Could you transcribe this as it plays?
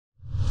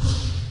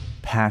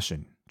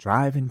passion,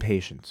 drive, and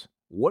patience.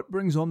 What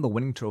brings home the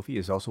winning trophy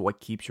is also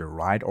what keeps your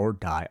ride or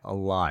die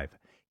alive.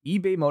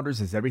 eBay Motors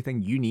has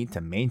everything you need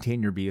to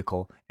maintain your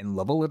vehicle and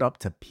level it up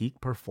to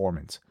peak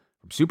performance.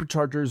 From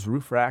superchargers,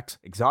 roof racks,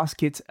 exhaust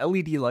kits,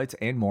 LED lights,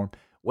 and more,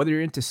 whether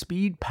you're into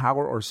speed,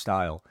 power, or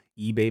style,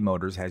 eBay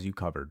Motors has you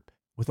covered.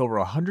 With over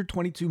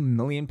 122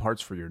 million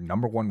parts for your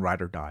number one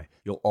ride or die,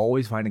 you'll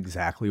always find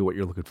exactly what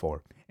you're looking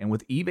for. And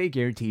with eBay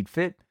Guaranteed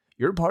Fit,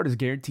 your part is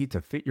guaranteed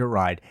to fit your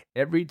ride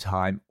every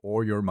time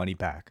or your money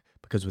back.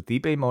 Because with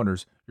eBay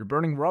Motors, you're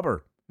burning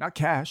rubber, not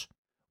cash.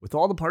 With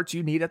all the parts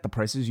you need at the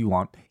prices you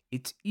want,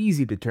 it's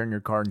easy to turn your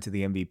car into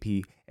the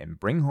MVP and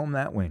bring home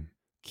that win.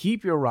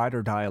 Keep your ride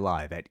or die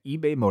alive at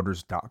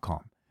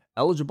ebaymotors.com.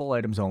 Eligible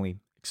items only.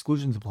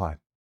 Exclusions apply.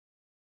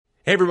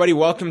 Hey everybody,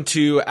 welcome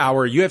to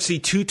our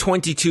UFC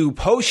 222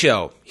 post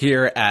show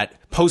here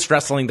at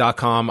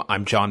postwrestling.com.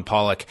 I'm John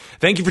Pollock.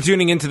 Thank you for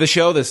tuning into the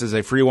show. This is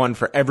a free one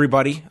for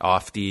everybody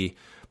off the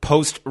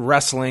Post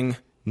Wrestling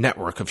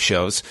network of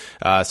shows.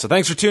 So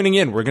thanks for tuning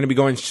in. We're going to be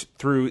going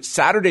through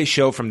Saturday's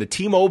show from the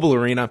T-Mobile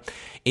Arena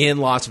in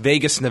Las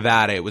Vegas,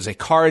 Nevada. It was a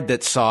card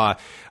that saw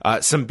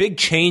some big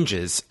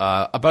changes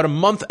about a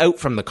month out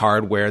from the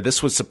card, where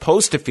this was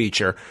supposed to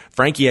feature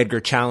Frankie Edgar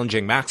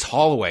challenging Max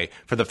Holloway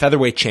for the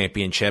featherweight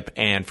championship.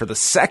 And for the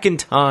second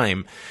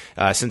time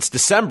since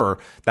December,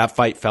 that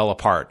fight fell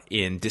apart.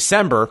 In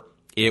December,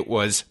 it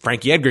was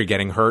Frankie Edgar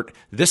getting hurt.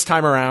 This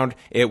time around,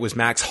 it was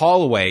Max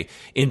Holloway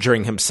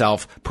injuring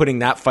himself, putting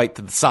that fight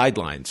to the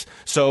sidelines.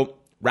 So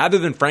rather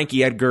than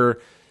Frankie Edgar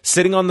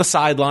sitting on the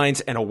sidelines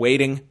and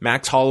awaiting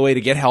Max Holloway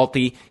to get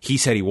healthy, he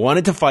said he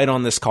wanted to fight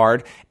on this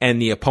card, and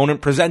the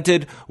opponent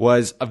presented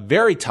was a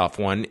very tough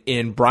one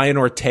in Brian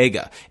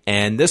Ortega.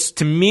 And this,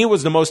 to me,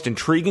 was the most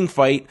intriguing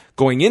fight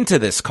going into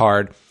this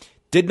card.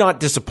 Did not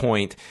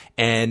disappoint,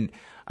 and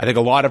I think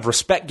a lot of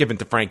respect given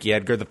to Frankie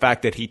Edgar, the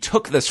fact that he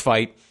took this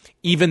fight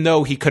even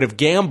though he could have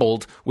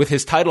gambled with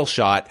his title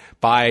shot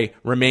by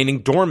remaining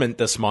dormant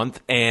this month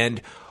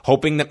and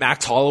hoping that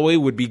Max Holloway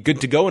would be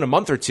good to go in a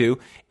month or two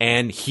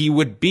and he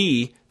would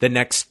be the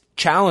next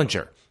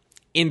challenger.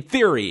 In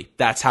theory,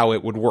 that's how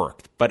it would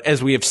work. But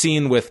as we have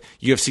seen with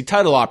UFC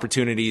title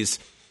opportunities,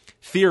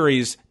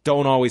 theories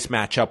don't always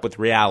match up with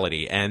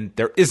reality, and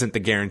there isn't the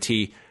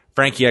guarantee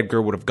Frankie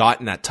Edgar would have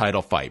gotten that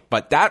title fight.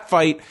 But that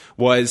fight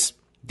was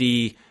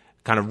the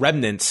kind of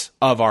remnants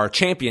of our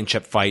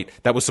championship fight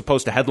that was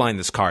supposed to headline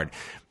this card.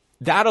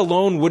 That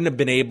alone wouldn't have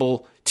been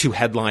able to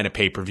headline a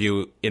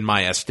pay-per-view, in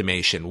my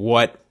estimation.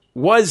 What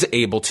was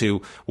able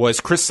to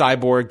was Chris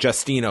Cyborg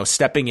Justino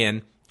stepping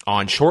in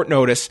on short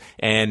notice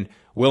and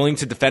willing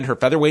to defend her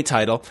featherweight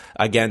title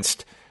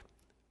against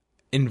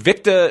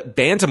Invicta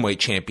Bantamweight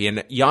champion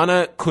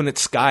Yana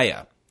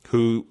Kunitskaya,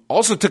 who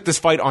also took this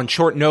fight on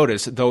short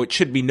notice, though it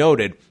should be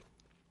noted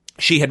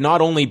she had not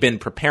only been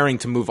preparing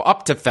to move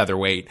up to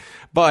featherweight,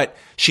 but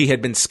she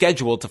had been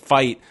scheduled to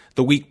fight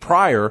the week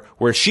prior,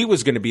 where she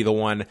was going to be the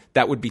one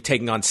that would be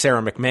taking on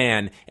Sarah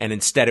McMahon, and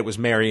instead it was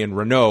Marion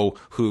Renault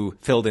who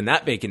filled in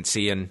that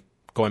vacancy. And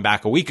going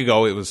back a week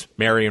ago, it was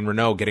Marion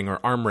Renault getting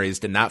her arm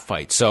raised in that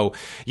fight. So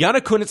Yana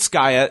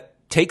Kunitskaya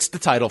takes the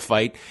title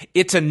fight.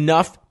 It's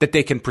enough that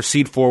they can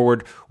proceed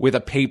forward with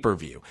a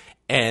pay-per-view.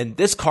 And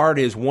this card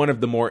is one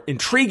of the more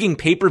intriguing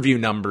pay-per-view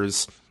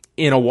numbers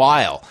in a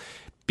while,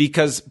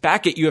 because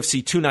back at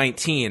UFC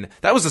 219,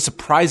 that was a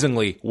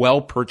surprisingly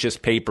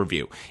well-purchased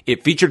pay-per-view.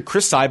 It featured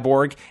Chris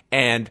Cyborg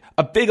and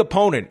a big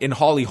opponent in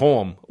Holly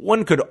Holm.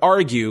 One could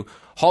argue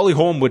Holly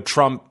Holm would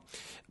trump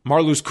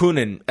Marloes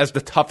Coenen as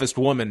the toughest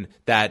woman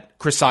that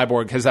Chris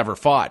Cyborg has ever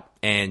fought.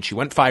 And she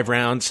went 5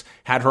 rounds,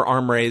 had her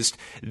arm raised.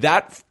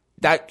 That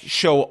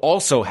show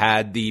also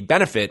had the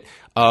benefit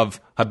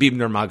of Khabib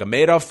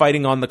Nurmagomedov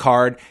fighting on the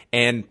card,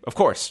 and of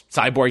course,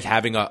 Cyborg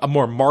having a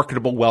more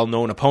marketable,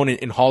 well-known opponent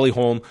in Holly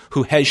Holm,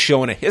 who has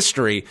shown a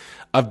history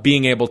of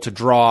being able to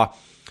draw,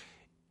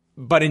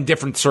 but in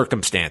different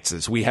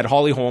circumstances. We had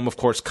Holly Holm, of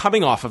course,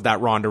 coming off of that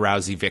Ronda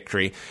Rousey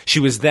victory. She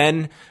was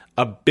then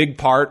a big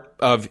part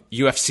of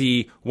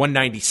UFC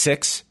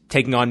 196,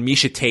 taking on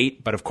Miesha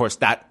Tate, but of course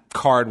that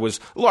card was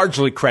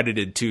largely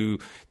credited to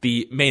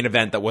the main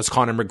event that was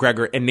Conor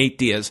McGregor and Nate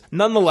Diaz.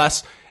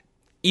 Nonetheless,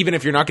 even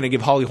if you're not going to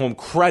give Holly Holm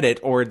credit,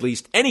 or at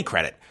least any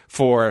credit,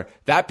 for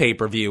that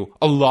pay-per-view,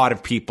 a lot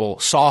of people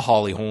saw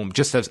Holly Holm,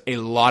 just as a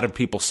lot of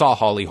people saw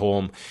Holly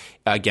Holm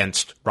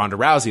against Ronda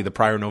Rousey the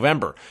prior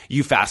November.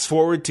 You fast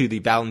forward to the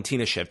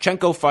Valentina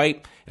Shevchenko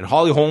fight, and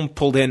Holly Holm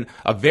pulled in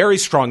a very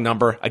strong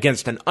number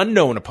against an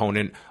unknown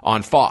opponent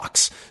on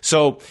Fox.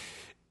 So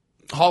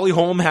Holly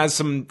Holm has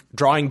some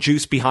drawing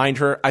juice behind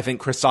her. I think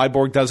Chris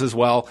Cyborg does as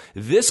well.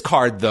 This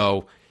card,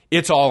 though,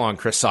 it's all on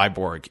Chris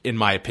Cyborg, in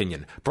my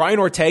opinion. Brian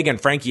Ortega and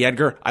Frankie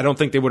Edgar, I don't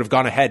think they would have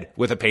gone ahead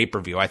with a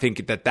pay-per-view. I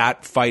think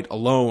that fight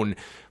alone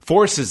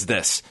forces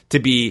this to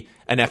be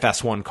an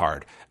FS1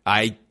 card.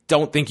 I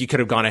don't think you could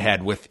have gone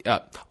ahead with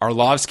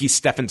Arlovsky,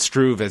 Stefan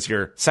Struve as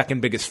your second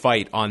biggest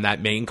fight on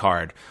that main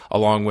card,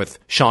 along with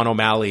Sean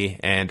O'Malley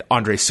and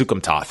Andrei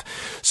Sukhomtov.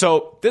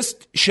 So this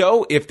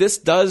show, if this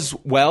does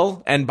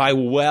well, and by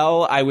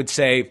well, I would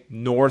say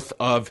north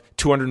of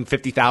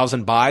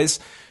 250,000 buys,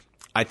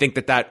 I think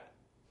that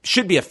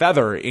should be a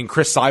feather in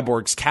Chris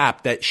Cyborg's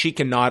cap that she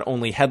can not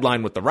only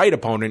headline with the right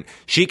opponent,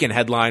 she can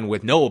headline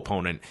with no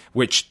opponent,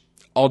 which,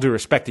 all due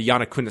respect to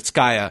Yana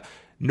Kunitskaya,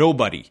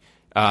 nobody,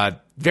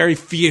 very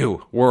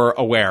few were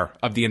aware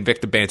of the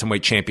Invicta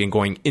Bantamweight champion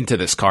going into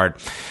this card.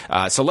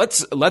 So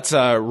let's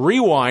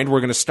rewind. We're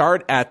going to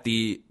start at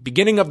the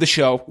beginning of the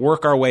show,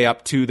 work our way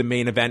up to the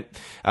main event.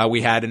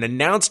 We had an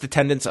announced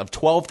attendance of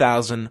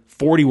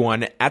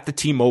 12,041 at the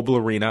T-Mobile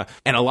Arena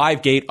and a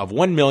live gate of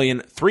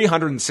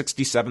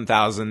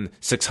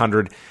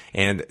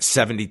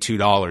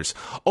 $1,367,672.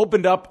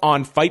 Opened up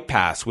on Fight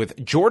Pass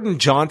with Jordan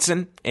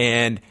Johnson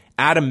and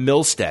Adam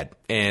Milstead.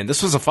 And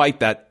this was a fight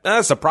that,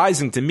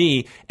 surprising to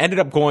me, ended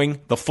up going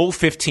the full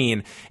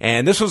 15.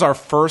 And this was our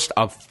first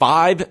of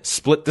 5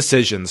 split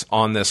decisions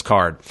on this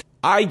card.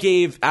 I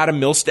gave Adam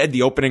Milstead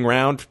the opening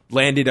round,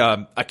 landed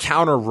a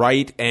counter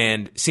right,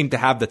 and seemed to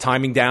have the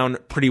timing down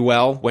pretty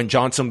well when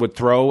Johnson would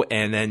throw,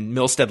 and then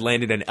Milstead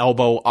landed an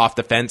elbow off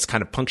the fence,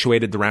 kind of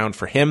punctuated the round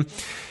for him.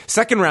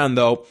 Second round,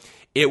 though,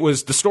 it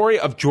was the story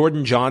of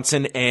Jordan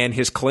Johnson and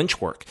his clinch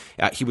work.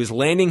 He was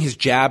landing his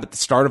jab at the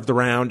start of the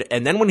round,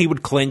 and then when he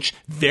would clinch,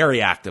 very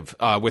active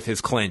with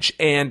his clinch.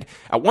 And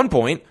at one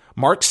point,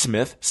 Mark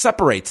Smith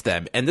separates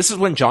them. And this is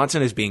when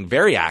Johnson is being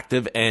very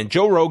active, and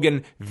Joe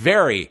Rogan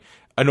very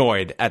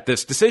annoyed at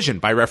this decision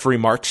by referee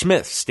Mark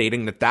Smith,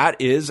 stating that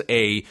is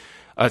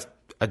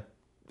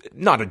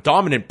not a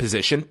dominant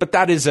position, but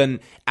that is an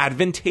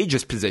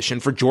advantageous position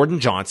for Jordan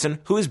Johnson,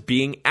 who is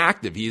being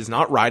active. He is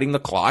not riding the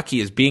clock. He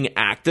is being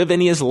active, and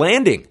he is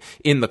landing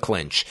in the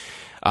clinch.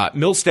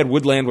 Milstead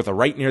would land with a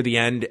right near the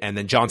end, and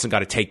then Johnson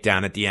got a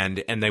takedown at the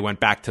end, and they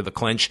went back to the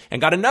clinch and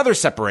got another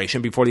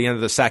separation before the end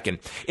of the second.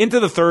 Into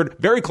the third,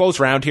 very close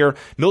round here.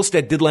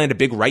 Milstead did land a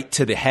big right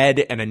to the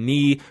head, and a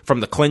knee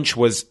from the clinch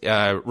was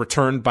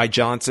returned by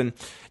Johnson.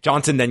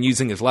 Johnson then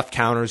using his left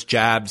counters,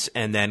 jabs,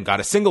 and then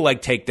got a single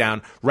leg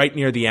takedown right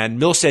near the end.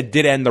 Milstead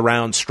did end the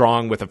round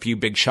strong with a few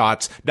big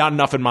shots. Not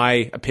enough, in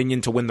my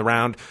opinion, to win the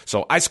round.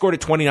 So I scored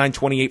it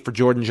 29-28 for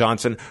Jordan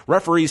Johnson.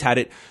 Referees had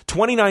it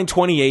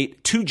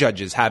 29-28, 2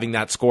 judges having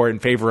that score in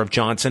favor of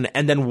Johnson,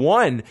 and then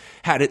 1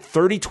 had it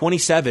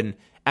 30-27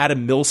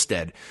 Adam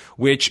Milstead,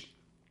 which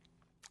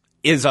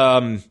is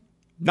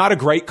not a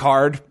great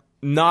card.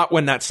 Not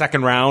when that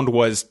second round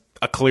was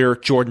a clear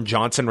Jordan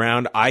Johnson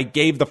round. I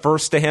gave the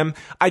first to him.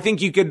 I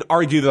think you could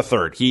argue the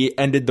third. He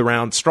ended the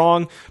round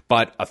strong,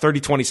 but a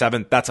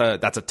 30-27,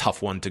 that's a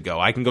tough one to go.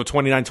 I can go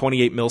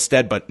 29-28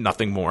 Milstead, but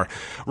nothing more.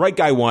 Right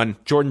guy won.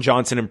 Jordan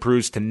Johnson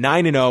improves to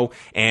 9-0,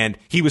 and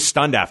he was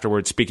stunned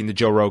afterwards, speaking to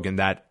Joe Rogan,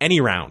 that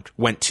any round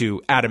went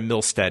to Adam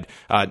Milstead,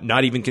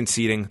 not even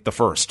conceding the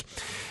first.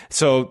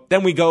 So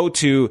then we go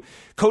to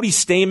Cody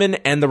Stamann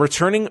and the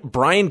returning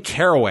Brian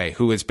Caraway,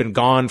 who has been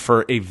gone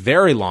for a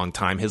very long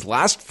time. His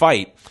last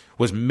fight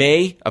was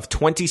May of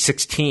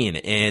 2016,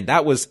 and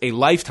that was a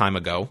lifetime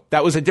ago.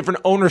 That was a different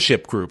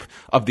ownership group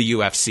of the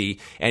UFC,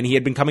 and he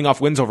had been coming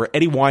off wins over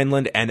Eddie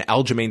Wineland and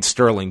Aljamain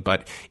Sterling,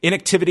 but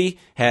inactivity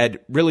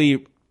had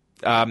really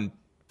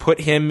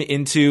put him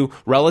into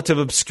relative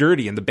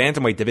obscurity in the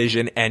bantamweight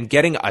division, and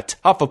getting a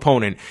tough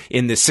opponent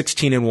in the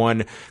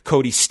 16-1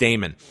 Cody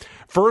Stamann.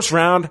 First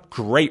round,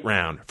 great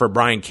round for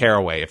Brian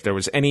Caraway. If there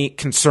was any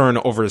concern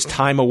over his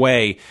time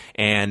away,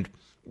 and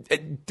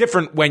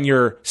different when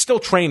you're still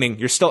training,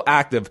 you're still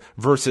active,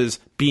 versus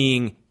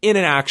being in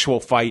an actual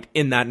fight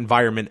in that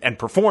environment and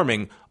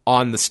performing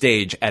on the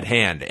stage at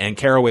hand. And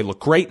Caraway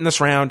looked great in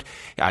this round.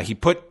 He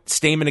put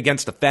Stamann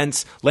against the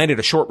fence, landed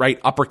a short right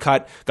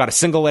uppercut, got a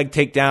single leg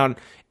takedown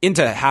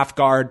into half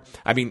guard.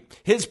 I mean,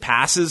 his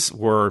passes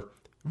were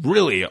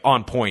really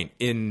on point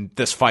in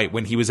this fight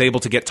when he was able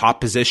to get top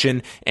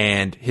position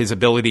and his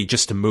ability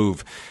just to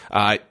move.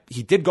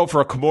 He did go for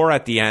a Kimura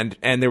at the end,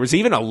 and there was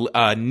even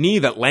a knee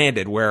that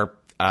landed where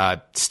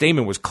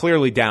Stamann was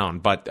clearly down,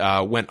 but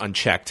went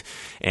unchecked.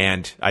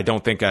 And I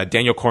don't think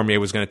Daniel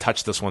Cormier was going to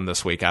touch this one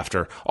this week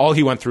after all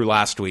he went through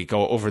last week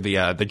over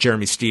the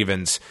Jeremy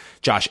Stevens,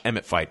 Josh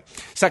Emmett fight.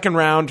 Second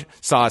round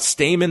saw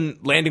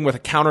Stamann landing with a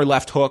counter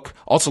left hook,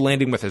 also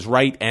landing with his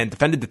right, and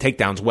defended the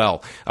takedowns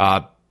well.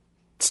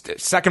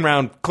 Second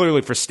round,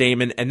 clearly for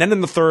Stamann. And then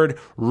in the third,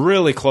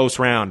 really close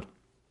round.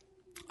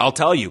 I'll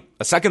tell you,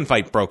 a second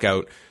fight broke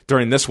out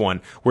during this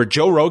one where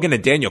Joe Rogan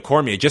and Daniel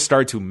Cormier just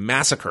started to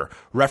massacre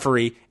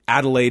referee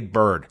Adelaide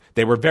Bird.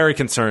 They were very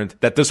concerned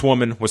that this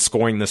woman was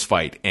scoring this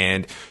fight.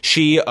 And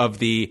she, of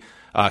the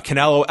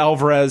Canelo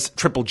Alvarez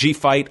Triple G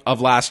fight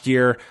of last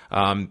year,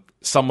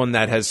 someone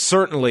that has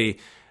certainly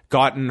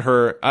gotten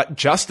her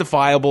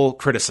justifiable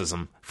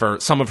criticism for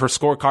some of her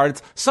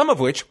scorecards, some of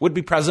which would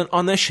be present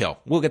on this show.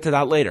 We'll get to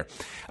that later.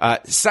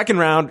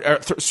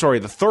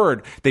 The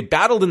third, they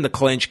battled in the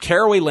clinch.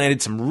 Caraway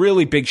landed some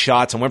really big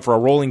shots and went for a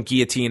rolling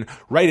guillotine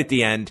right at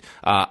the end.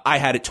 I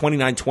had it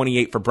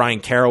 29-28 for Bryan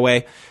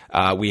Caraway.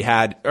 I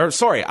had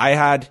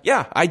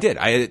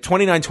it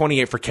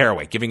 29-28 for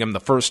Caraway, giving him the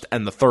first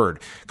and the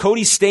third.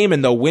 Cody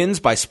Stamann, though,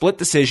 wins by split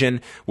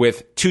decision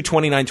with 2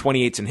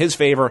 29-28s in his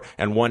favor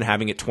and one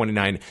having it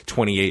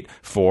 29-28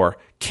 for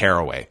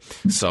Caraway.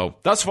 So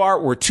thus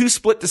far, we're 2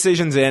 split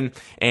decisions in,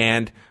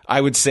 and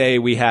I would say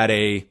we had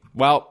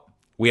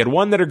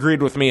one that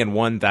agreed with me and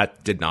one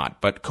that did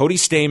not. But Cody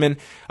Stamann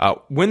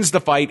wins the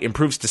fight,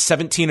 improves to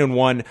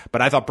 17-1,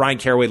 but I thought Bryan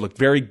Caraway looked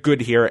very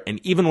good here, and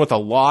even with a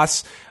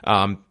loss,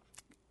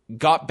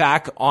 got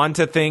back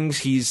onto things.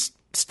 He's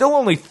still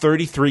only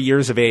 33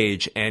 years of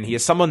age, and he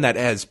is someone that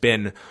has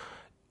been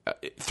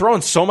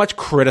thrown so much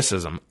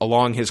criticism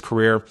along his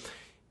career.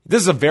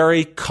 This is a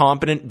very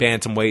competent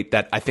bantamweight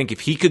that I think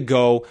if he could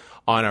go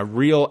on a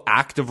real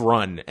active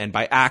run, and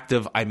by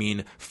active, I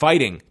mean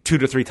fighting 2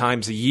 to 3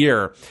 times a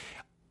year,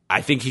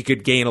 I think he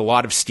could gain a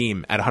lot of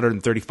steam at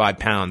 135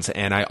 pounds,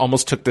 and I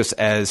almost took this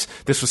as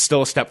this was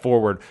still a step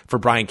forward for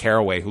Bryan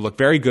Caraway, who looked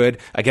very good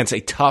against a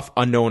tough,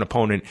 unknown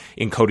opponent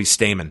in Cody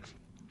Stamann.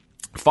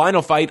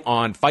 Final fight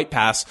on Fight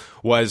Pass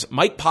was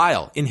Mike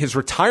Pyle in his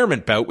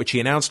retirement bout, which he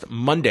announced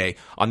Monday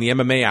on the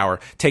MMA Hour,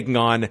 taking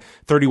on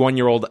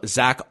 31-year-old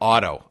Zach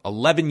Otto,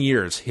 11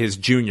 years his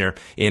junior,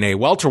 in a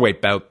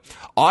welterweight bout.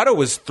 Otto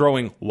was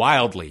throwing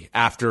wildly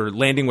after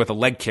landing with a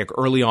leg kick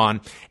early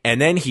on, and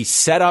then he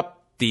set up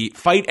the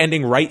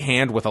fight-ending right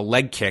hand with a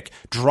leg kick,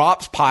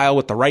 drops Pyle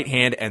with the right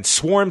hand, and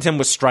swarmed him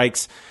with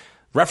strikes.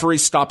 Referee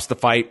stops the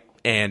fight,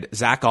 and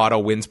Zach Otto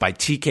wins by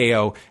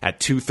TKO at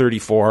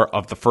 2:34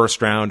 of the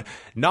first round.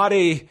 Not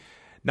a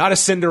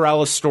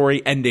Cinderella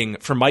story ending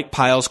for Mike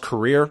Pyle's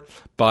career,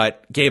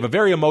 but gave a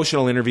very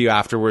emotional interview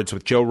afterwards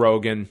with Joe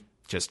Rogan.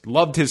 Just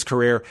loved his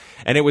career.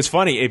 And it was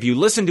funny, if you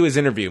listen to his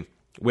interview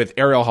with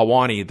Ariel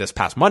Helwani this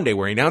past Monday,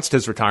 where he announced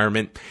his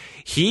retirement,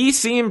 he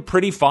seemed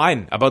pretty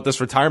fine about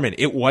this retirement.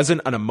 It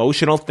wasn't an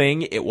emotional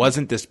thing. It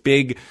wasn't this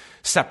big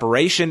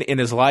separation in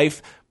his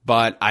life,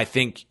 but I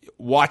think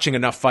watching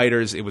enough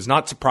fighters, it was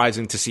not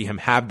surprising to see him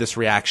have this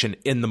reaction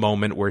in the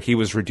moment where he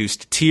was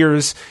reduced to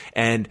tears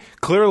and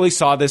clearly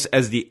saw this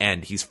as the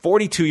end. He's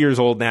 42 years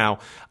old now.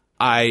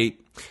 I'm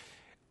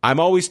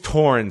always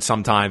torn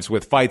sometimes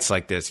with fights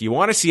like this. You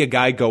want to see a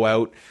guy go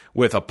out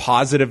with a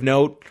positive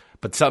note,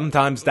 but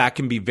sometimes that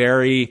can be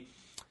very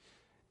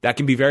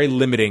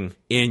limiting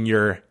in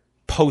your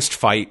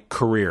post-fight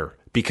career,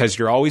 because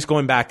you're always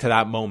going back to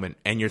that moment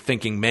and you're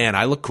thinking, man,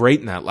 I looked great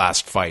in that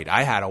last fight.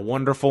 I had a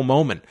wonderful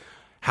moment.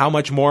 How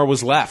much more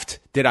was left?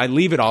 Did I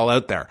leave it all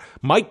out there?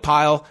 Mike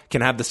Pyle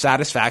can have the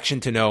satisfaction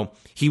to know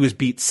he was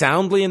beat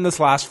soundly in this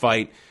last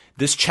fight.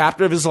 This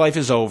chapter of his life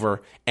is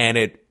over, and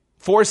it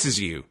forces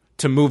you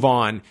to move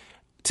on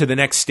to the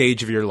next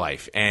stage of your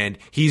life. And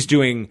he's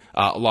doing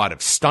a lot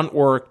of stunt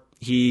work.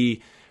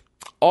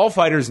 All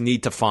fighters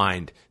need to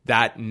find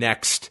that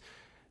next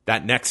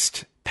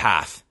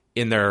path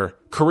in their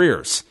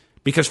careers,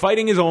 because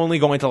fighting is only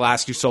going to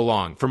last you so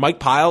long. For Mike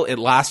Pyle, it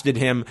lasted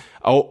him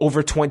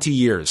over 20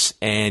 years,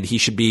 and he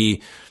should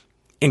be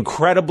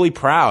incredibly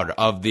proud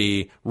of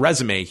the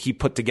resume he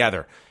put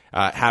together,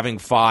 having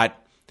fought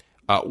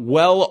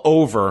well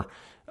over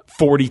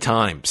 40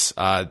 times.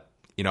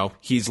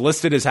 He's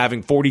listed as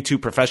having 42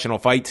 professional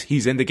fights.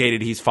 He's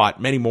indicated he's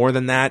fought many more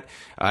than that.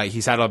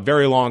 He's had a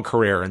very long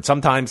career, and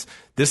sometimes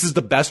this is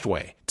the best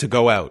way to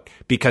go out,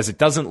 because it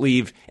doesn't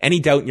leave any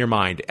doubt in your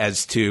mind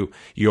as to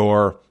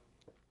your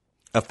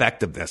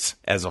effectiveness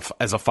as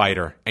a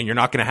fighter, and you're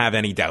not going to have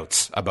any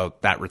doubts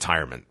about that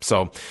retirement.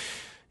 So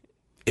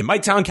it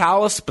might sound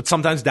callous, but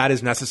sometimes that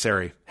is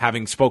necessary,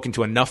 having spoken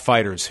to enough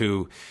fighters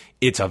who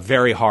it's a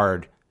very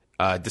hard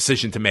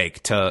decision to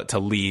make to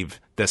leave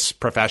this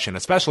profession,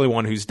 especially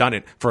one who's done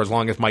it for as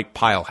long as Mike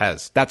Pyle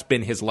has. That's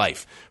been his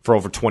life for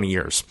over 20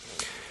 years.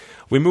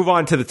 We move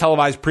on to the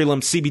televised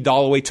prelims. CB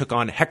Dollaway took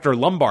on Hector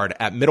Lombard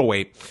at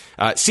middleweight.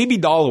 CB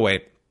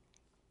Dollaway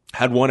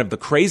had one of the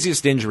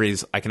craziest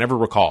injuries I can ever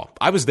recall.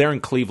 I was there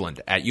in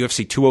Cleveland at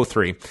UFC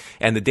 203,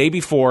 and the day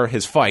before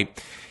his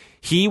fight,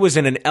 he was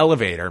in an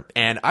elevator,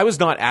 and I was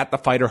not at the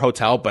fighter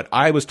hotel, but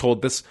I was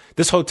told this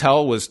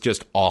hotel was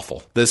just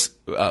awful. This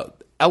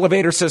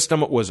elevator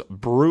system was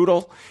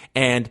brutal,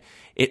 and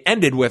it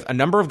ended with a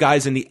number of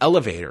guys in the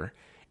elevator,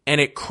 and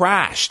it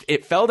crashed.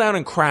 It fell down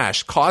and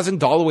crashed, causing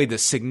Dollaway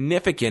this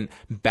significant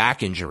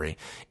back injury,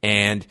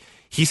 and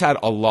he's had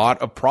a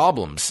lot of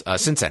problems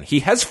since then.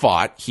 He has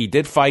fought. He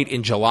did fight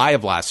in July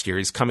of last year.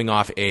 He's coming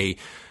off a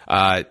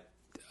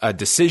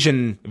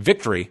decision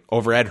victory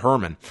over Ed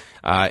Herman,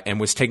 and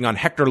was taking on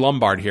Hector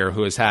Lombard here,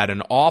 who has had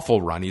an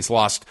awful run. He's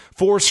lost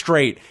 4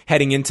 straight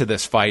heading into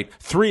this fight,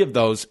 3 of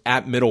those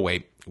at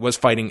middleweight. Was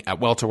fighting at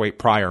welterweight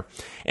prior.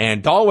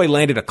 And Dollaway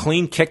landed a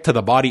clean kick to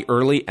the body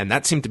early, and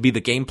that seemed to be the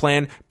game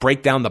plan,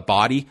 break down the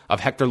body of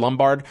Hector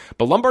Lombard.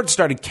 But Lombard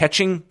started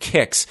catching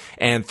kicks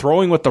and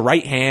throwing with the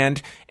right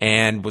hand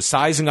and was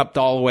sizing up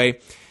Dollaway.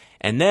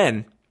 And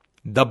then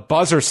the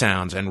buzzer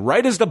sounds. And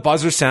right as the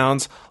buzzer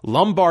sounds,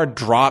 Lombard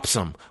drops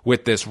him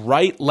with this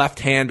right-left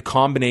hand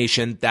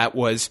combination that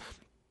was,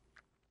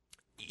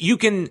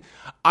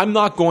 I'm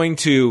not going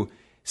to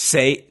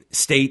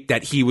state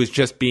that he was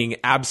just being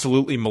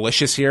absolutely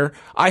malicious here.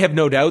 I have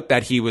no doubt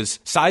that he was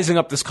sizing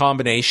up this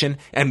combination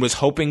and was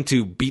hoping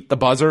to beat the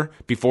buzzer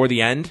before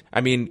the end.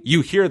 I mean,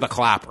 you hear the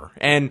clapper,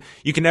 and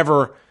you can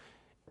never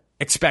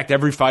expect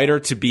every fighter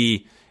to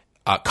be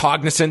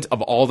cognizant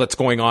of all that's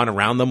going on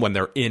around them when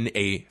they're in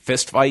a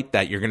fist fight,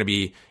 that you're going to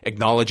be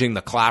acknowledging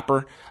the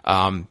clapper.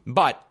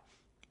 But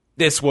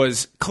this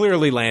was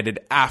clearly landed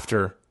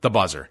after the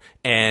buzzer,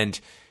 and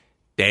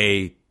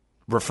they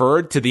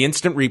referred to the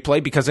instant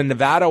replay because in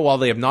Nevada, while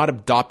they have not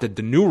adopted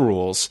the new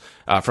rules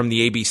from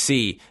the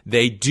ABC,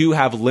 they do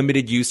have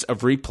limited use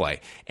of replay,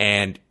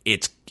 and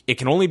it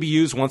can only be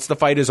used once the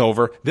fight is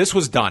over. This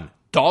was done.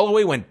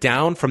 Dalloway went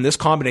down from this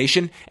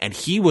combination, and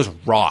he was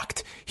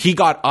rocked. He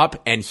got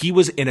up, and he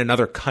was in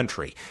another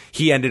country.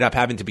 He ended up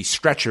having to be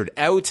stretchered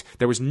out.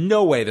 There was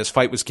no way this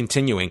fight was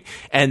continuing,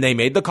 and they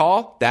made the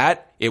call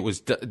that it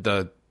was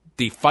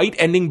the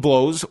fight-ending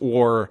blows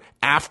were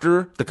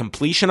after the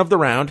completion of the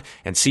round,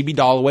 and CB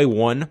Dalloway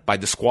won by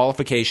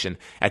disqualification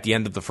at the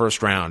end of the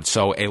first round.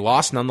 So a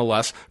loss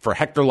nonetheless for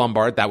Hector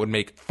Lombard. That would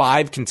make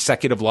 5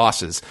 consecutive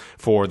losses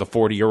for the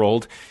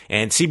 40-year-old.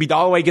 And CB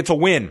Dalloway gets a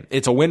win.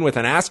 It's a win with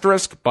an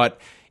asterisk, but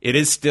it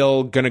is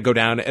still going to go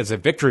down as a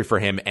victory for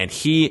him. And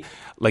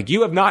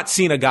you have not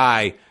seen a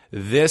guy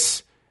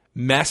this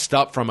messed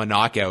up from a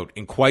knockout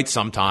in quite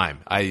some time.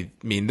 I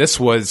mean, this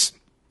was...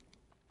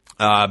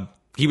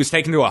 he was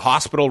taken to a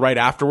hospital right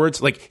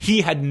afterwards.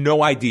 He had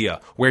no idea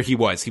where he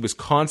was. He was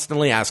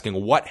constantly asking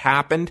what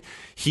happened.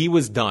 He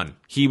was done.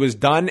 He was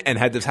done, and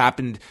had this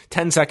happened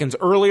 10 seconds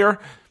earlier,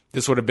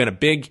 this would have been a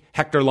big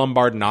Hector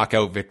Lombard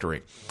knockout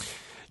victory.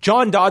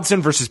 John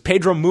Dodson versus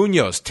Pedro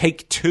Munoz,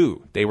 take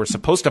 2. They were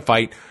supposed to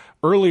fight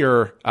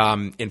earlier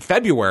in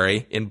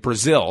February in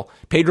Brazil.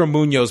 Pedro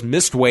Munoz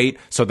missed weight,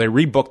 so they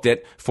rebooked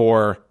it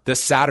for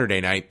this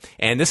Saturday night.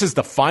 And this is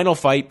the final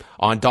fight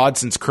on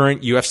Dodson's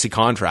current UFC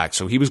contract,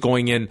 so he was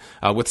going in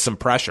with some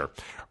pressure.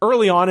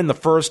 Early on in the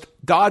first,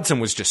 Dodson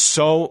was just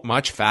so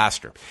much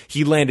faster.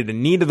 He landed a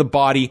knee to the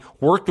body,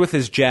 worked with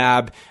his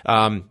jab,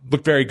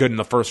 looked very good in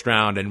the first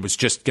round, and was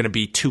just going to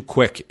be too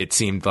quick, it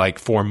seemed like,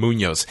 for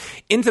Munoz.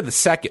 Into the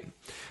second,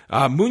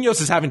 Munoz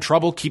is having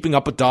trouble keeping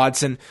up with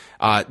Dodson.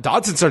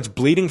 Dodson starts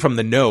bleeding from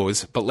the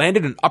nose, but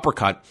landed an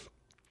uppercut.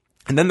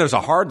 And then there's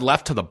a hard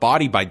left to the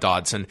body by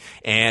Dodson.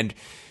 And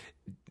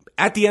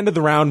at the end of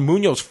the round,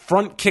 Munoz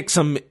front kicks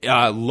him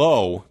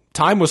low.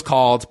 Time was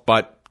called,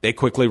 but they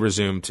quickly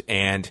resumed.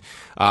 And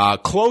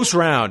close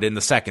round in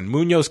the second.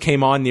 Munoz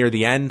came on near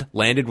the end,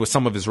 landed with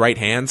some of his right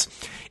hands.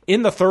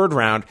 In the third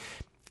round,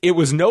 it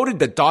was noted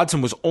that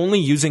Dodson was only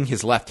using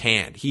his left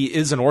hand. He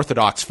is an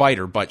orthodox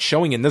fighter, but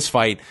showing in this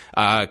fight,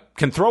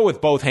 can throw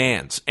with both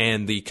hands.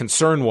 And the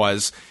concern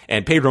was,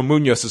 and Pedro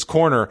Munoz's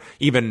corner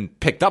even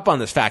picked up on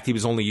this fact, he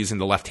was only using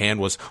the left hand,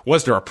 was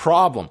there a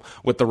problem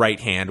with the right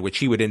hand, which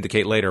he would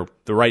indicate later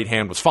the right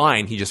hand was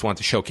fine, he just wanted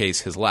to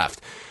showcase his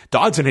left.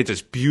 Dodson hit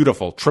this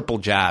beautiful triple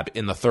jab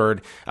in the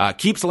third,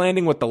 keeps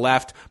landing with the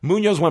left.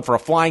 Munoz went for a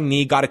flying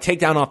knee, got a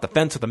takedown off the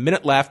fence with a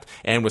minute left,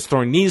 and was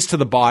throwing knees to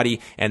the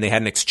body, and they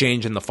had an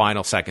exchange in the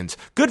final seconds.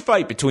 Good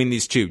fight between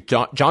these two.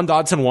 John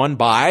Dodson won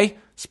by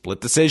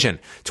split decision,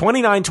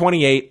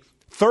 29-28,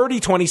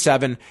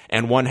 30-27,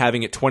 and one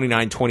having it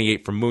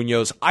 29-28 for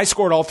Munoz. I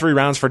scored all 3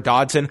 rounds for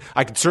Dodson.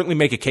 I could certainly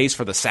make a case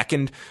for the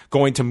second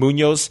going to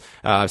Munoz,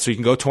 so you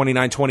can go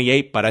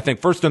 29-28, but I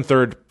think first and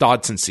third,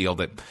 Dodson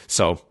sealed it.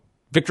 So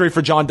victory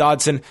for John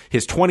Dodson,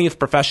 his 20th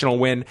professional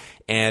win,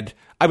 and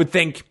I would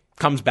think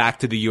comes back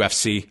to the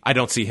UFC. I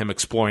don't see him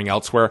exploring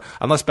elsewhere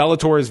unless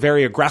Bellator is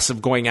very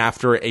aggressive going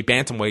after a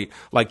bantamweight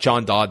like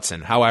John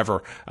Dodson.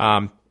 However,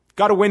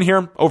 got a win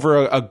here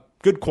over a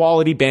good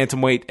quality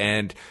bantamweight,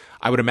 and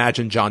I would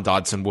imagine John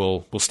Dodson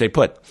will stay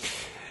put.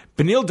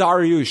 Beneil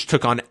Dariush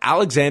took on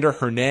Alexander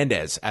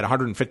Hernandez at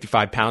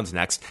 155 pounds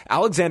next.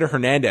 Alexander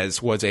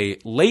Hernandez was a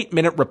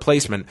late-minute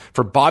replacement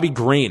for Bobby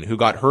Green, who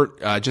got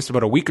hurt just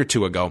about a week or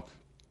two ago.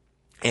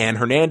 And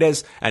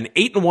Hernandez, an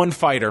 8-1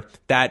 fighter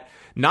that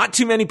not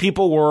too many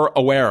people were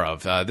aware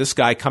of. This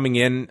guy coming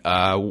in,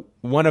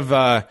 one of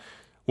the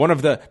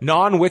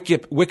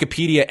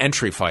non-Wikipedia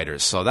entry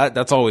fighters, so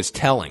that's always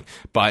telling.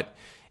 But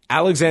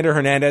Alexander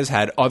Hernandez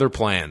had other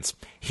plans.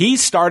 He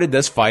started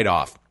this fight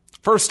off.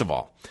 First of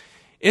all,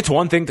 it's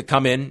one thing to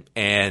come in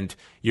and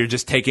you're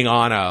just taking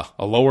on a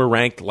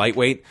lower-ranked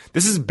lightweight.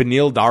 This is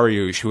Beneil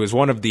Dariush, who is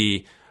one of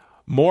the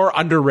more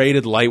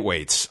underrated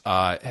lightweights,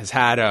 has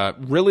had a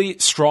really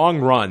strong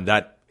run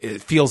that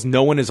it feels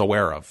no one is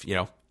aware of.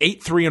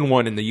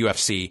 8-3-1 in the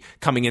UFC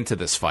coming into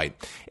this fight,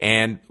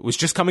 and was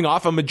just coming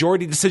off a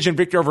majority decision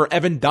victory over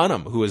Evan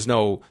Dunham, who is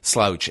no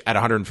slouch at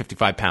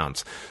 155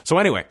 pounds. So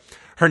anyway,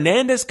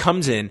 Hernandez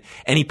comes in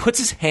and he puts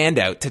his hand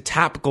out to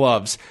tap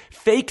gloves,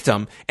 faked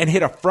them, and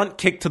hit a front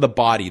kick to the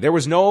body. There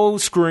was no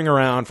screwing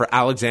around for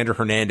Alexander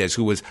Hernandez,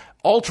 who was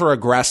ultra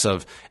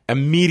aggressive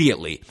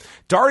immediately.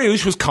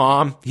 Dariush was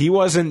calm. He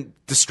wasn't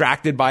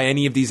distracted by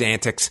any of these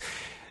antics.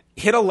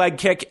 Hit a leg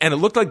kick, and it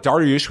looked like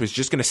Dariush was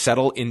just going to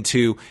settle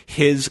into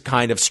his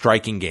kind of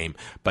striking game.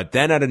 But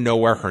then out of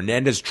nowhere,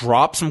 Hernandez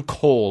drops him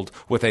cold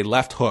with a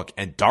left hook,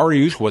 and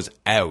Dariush was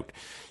out.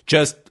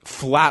 Just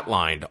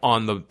flatlined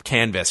on the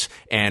canvas,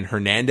 and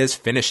Hernandez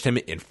finished him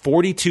in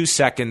 42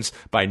 seconds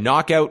by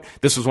knockout.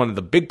 This was one of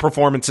the big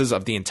performances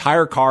of the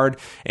entire card,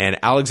 and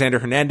Alexander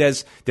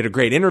Hernandez did a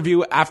great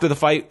interview after the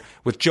fight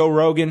with Joe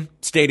Rogan,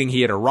 stating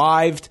he had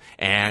arrived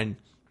and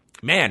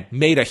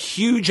made a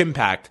huge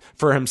impact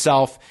for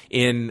himself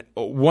in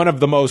one of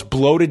the most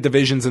bloated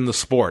divisions in the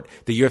sport,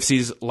 the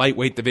UFC's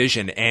lightweight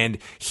division, and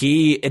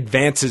he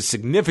advances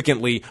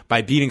significantly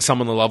by beating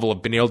someone the level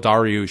of Beneil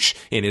Dariush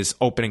in his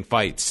opening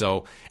fight.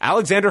 So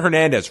Alexander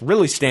Hernandez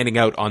really standing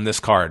out on this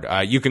card.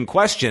 You can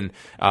question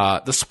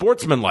the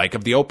sportsmanlike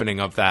of the opening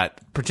of that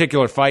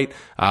particular fight,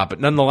 but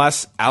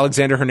nonetheless,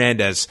 Alexander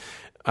Hernandez,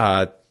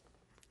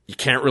 you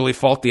can't really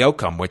fault the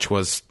outcome, which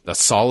was a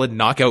solid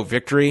knockout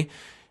victory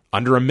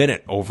under a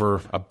minute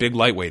over a big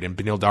lightweight in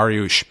Beneil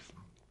Dariush.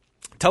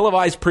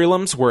 Televised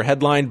prelims were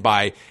headlined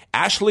by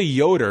Ashley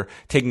Yoder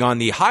taking on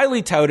the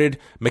highly touted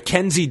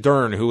Mackenzie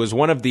Dern, who was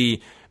one of the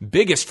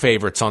biggest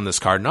favorites on this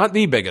card, not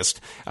the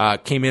biggest.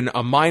 Came in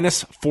a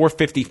minus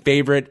 450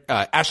 favorite.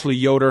 Ashley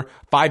Yoder,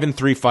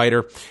 5-3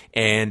 fighter.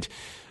 And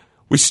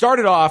we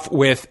started off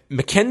with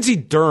Mackenzie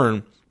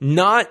Dern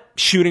not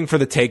shooting for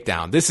the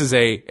takedown. This is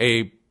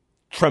a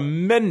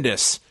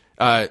tremendous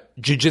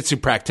jiu-jitsu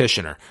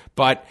practitioner,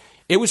 but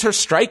it was her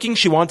striking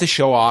she wanted to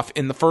show off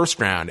in the first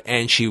round,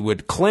 and she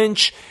would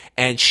clinch,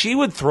 and she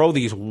would throw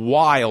these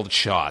wild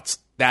shots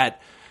that,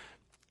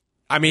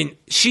 I mean,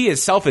 she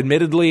is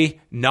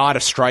self-admittedly not a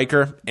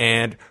striker,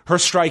 and her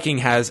striking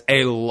has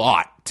a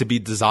lot to be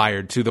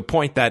desired, to the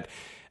point that,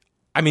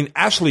 I mean,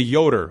 Ashley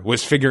Yoder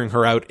was figuring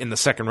her out in the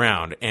second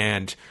round,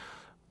 and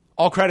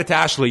all credit to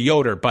Ashley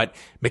Yoder, but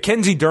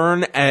Mackenzie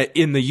Dern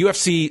in the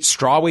UFC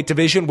strawweight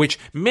division, which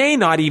may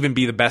not even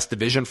be the best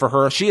division for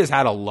her. She has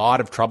had a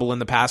lot of trouble in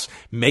the past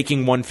making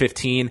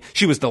 115.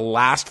 She was the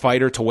last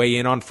fighter to weigh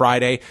in on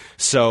Friday,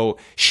 so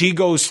she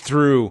goes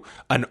through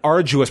an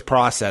arduous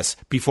process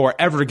before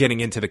ever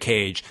getting into the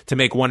cage to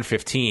make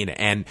 115,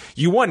 and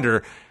you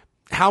wonder,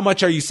 how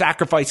much are you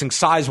sacrificing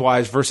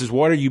size-wise versus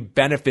what are you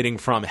benefiting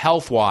from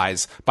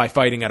health-wise by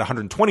fighting at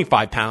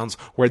 125 pounds,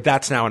 where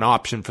that's now an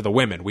option for the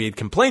women? We had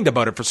complained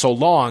about it for so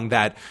long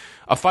that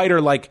a fighter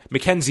like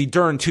Mackenzie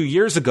Dern 2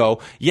 years ago,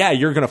 yeah,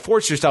 you're going to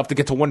force yourself to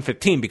get to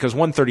 115 because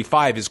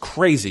 135 is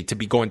crazy to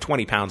be going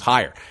 20 pounds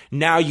higher.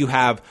 Now you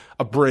have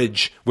a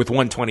bridge with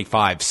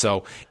 125,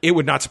 so it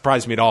would not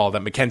surprise me at all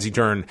that Mackenzie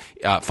Dern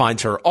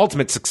finds her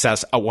ultimate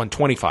success at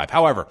 125.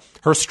 However,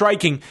 her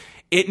striking,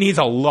 it needs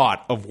a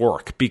lot of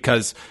work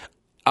because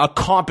a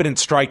competent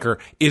striker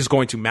is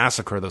going to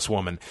massacre this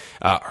woman.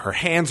 Her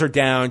hands are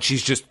down.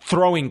 She's just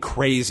throwing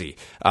crazy.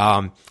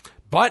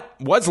 But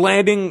was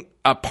landing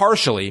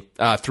partially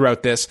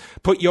throughout this.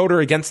 Put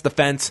Yoder against the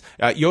fence.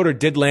 Yoder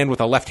did land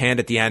with a left hand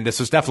at the end. This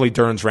was definitely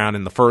Dern's round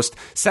in the first.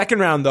 Second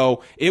round,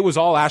 though, it was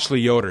all Ashley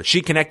Yoder.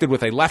 She connected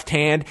with a left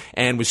hand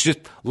and was just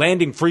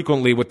landing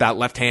frequently with that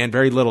left hand.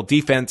 Very little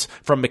defense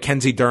from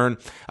Mackenzie Dern.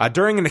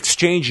 During an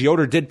exchange,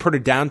 Yoder did put her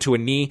down to a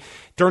knee.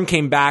 Dern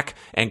came back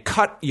and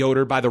cut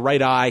Yoder by the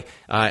right eye,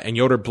 and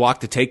Yoder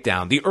blocked the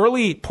takedown. The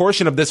early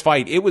portion of this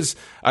fight, it was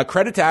a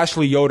credit to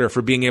Ashley Yoder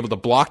for being able to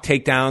block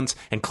takedowns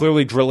and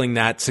clearly drilling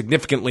that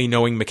significantly,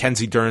 knowing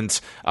Mackenzie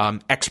Dern's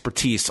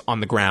expertise on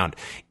the ground.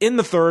 In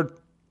the third,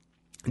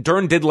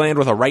 Dern did land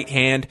with a right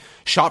hand,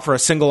 shot for a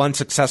single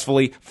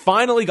unsuccessfully,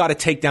 finally got a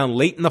takedown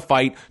late in the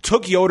fight,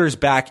 took Yoder's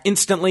back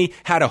instantly,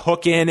 had a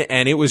hook in,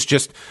 and it was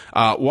just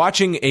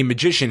watching a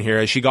magician here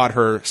as she got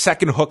her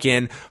second hook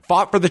in,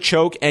 fought for the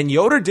choke, and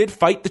Yoder did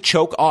fight the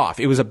choke off.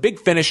 It was a big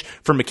finish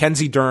for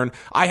Mackenzie Dern.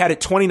 I had it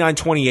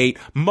 29-28.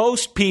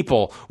 Most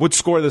people would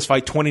score this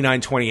fight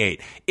 29-28.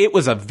 It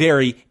was a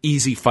very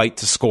easy fight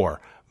to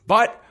score.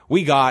 But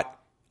we got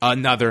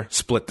another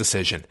split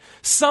decision.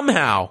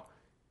 Somehow,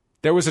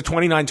 there was a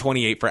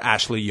 29-28 for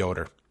Ashley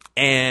Yoder.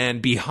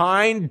 And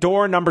behind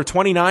door number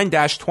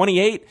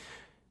 29-28,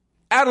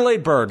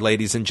 Adelaide Byrd,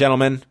 ladies and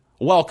gentlemen,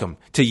 welcome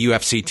to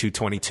UFC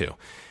 222.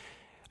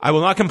 I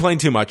will not complain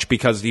too much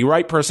because the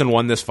right person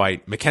won this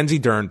fight, Mackenzie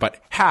Dern, but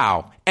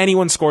how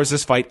anyone scores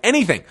this fight,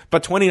 anything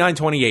but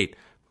 29-28,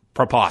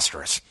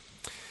 preposterous.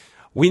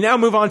 We now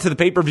move on to the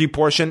pay-per-view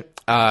portion.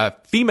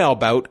 Female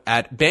bout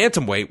at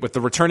bantamweight with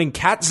the returning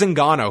Kat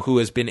Zingano, who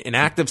has been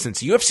inactive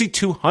since UFC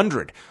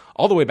 200.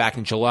 All the way back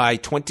in July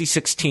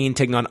 2016,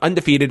 taking on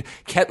undefeated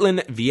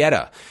Ketlin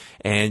Vieira.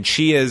 And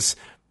she has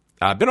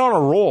been on a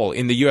roll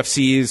in the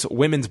UFC's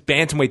women's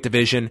bantamweight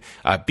division,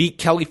 beat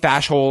Kelly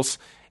Fashholz,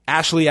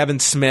 Ashley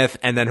Evans-Smith,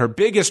 and then her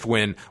biggest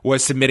win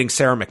was submitting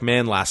Sarah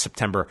McMahon last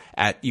September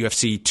at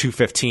UFC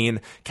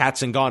 215. Kat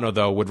Zingano,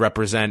 though, would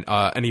represent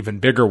an even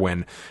bigger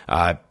win.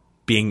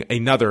 being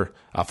another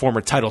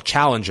former title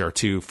challenger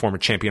to former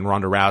champion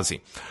Ronda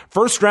Rousey.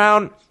 First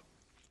round,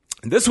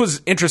 this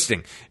was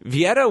interesting.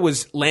 Vieta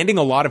was landing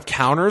a lot of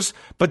counters,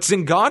 but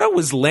Zingano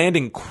was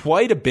landing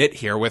quite a bit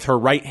here with her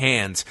right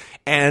hands.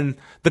 And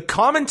the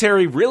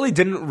commentary really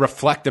didn't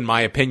reflect, in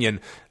my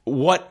opinion,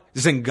 what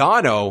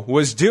Zingano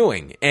was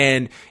doing.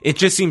 And it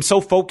just seemed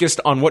so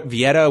focused on what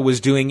Vieta was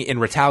doing in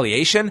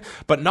retaliation,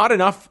 but not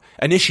enough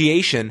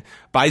initiation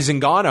by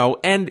Zingano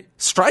and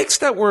strikes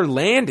that were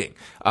landing.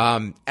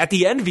 At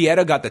the end,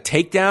 Vieta got the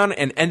takedown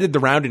and ended the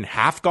round in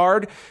half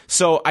guard.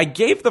 So I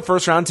gave the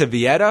first round to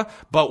Vieta,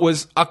 but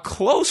was a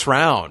close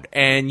round.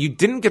 And you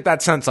didn't get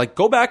that sense. Like,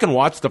 go back and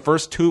watch the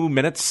first 2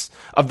 minutes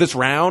of this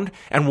round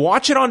and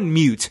watch it on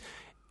mute,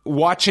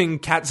 watching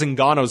Cat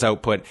Zingano's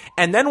output,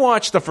 and then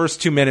watch the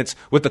first 2 minutes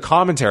with the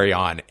commentary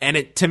on. And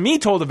it, to me,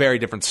 told a very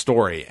different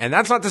story. And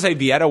that's not to say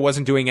Vieta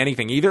wasn't doing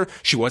anything either.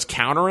 She was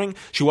countering,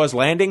 she was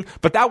landing,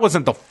 but that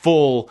wasn't the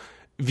full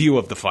view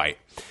of the fight.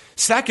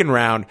 Second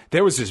round,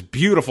 there was this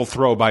beautiful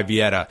throw by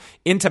Vieta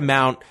into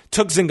mount,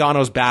 took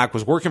Zingano's back,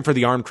 was working for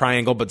the arm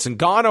triangle, but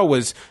Zingano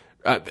was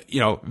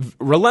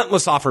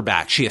relentless off her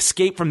back. She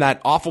escaped from that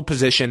awful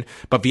position,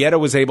 but Vieta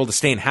was able to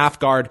stay in half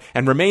guard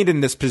and remained in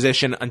this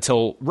position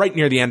until right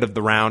near the end of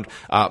the round.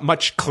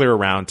 Much clearer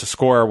round to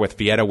score, with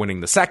Vieta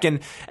winning the second.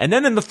 And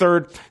then in the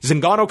third,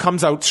 Zingano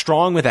comes out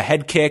strong with a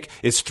head kick,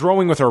 is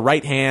throwing with her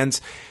right hands.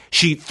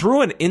 She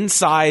threw an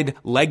inside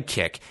leg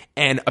kick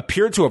and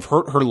appeared to have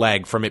hurt her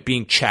leg from it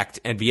being checked,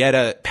 and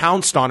Vieta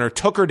pounced on her,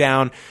 took her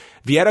down.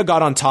 Vieta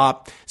got on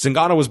top.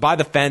 Zingano was by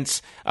the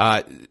fence.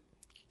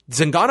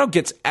 Zingano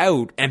gets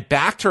out and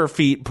back to her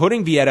feet,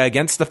 putting Vieta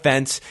against the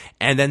fence,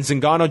 and then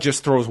Zingano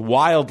just throws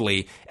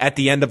wildly at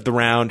the end of the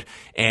round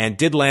and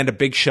did land a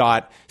big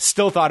shot.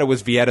 Still thought it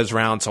was Vieta's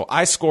round, so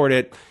I scored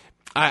it.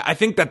 I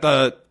think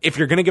that if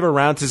you're going to give a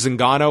round to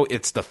Zingano,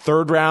 it's the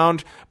third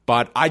round,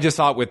 but I just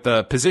thought with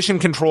the position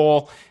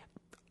control,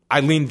 I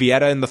leaned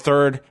Vieta in the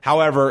third.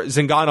 However,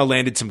 Zingano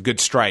landed some good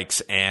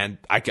strikes, and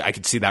I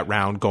could see that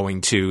round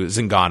going to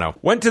Zingano.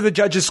 Went to the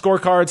judges'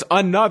 scorecards,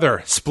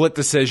 another split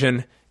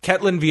decision.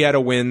 Ketlen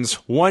Vieta wins.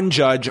 One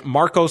judge,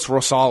 Marcos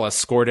Rosales,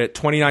 scored it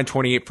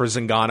 29-28 for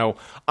Zingano.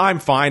 I'm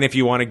fine if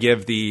you want to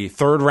give the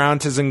third round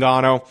to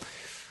Zingano.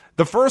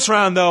 The first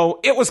round, though,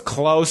 it was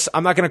close.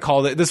 I'm not going to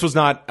call it. This was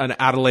not an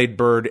Adelaide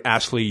Bird,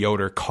 Ashley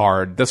Yoder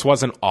card. This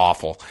wasn't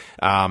awful.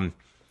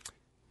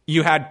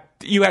 You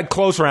had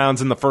close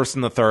rounds in the first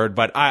and the third,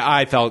 but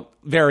I felt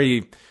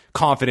very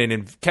confident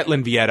in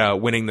Ketlen Vieta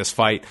winning this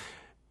fight.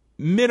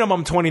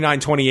 Minimum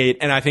 29-28,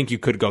 and I think you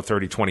could go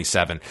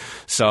 30-27.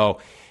 So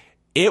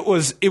it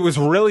was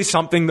really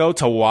something, though,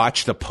 to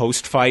watch the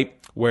post-fight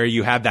where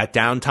you have that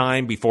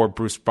downtime before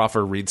Bruce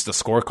Buffer reads the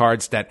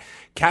scorecards, that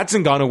Cat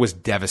Zingano was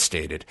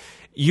devastated.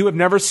 You have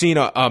never seen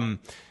a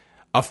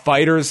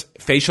fighter's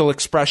facial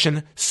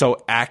expression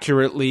so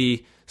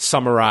accurately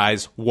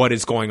summarize what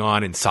is going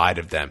on inside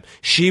of them.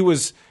 She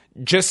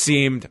just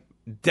seemed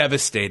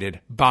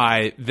devastated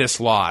by this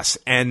loss.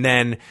 And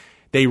then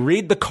they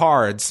read the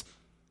cards,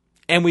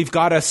 and we've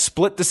got a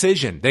split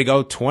decision. They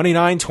go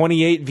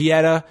 29-28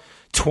 Vieta,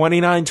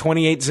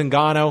 29-28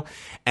 Zingano,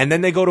 and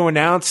then they go to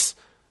announce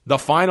the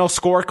final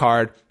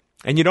scorecard,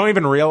 and you don't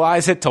even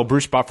realize it till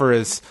Bruce Buffer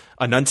is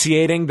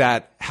enunciating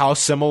that how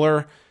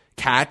similar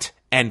Cat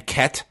and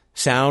Ket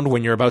sound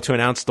when you're about to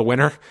announce the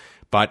winner.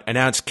 But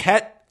announce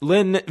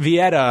Ketlen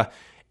Vieta,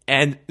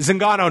 and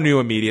Zingano knew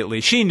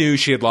immediately. She knew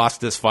she had lost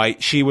this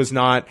fight. She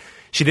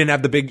didn't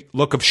have the big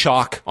look of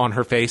shock on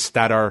her face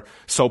that are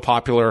so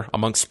popular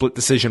amongst split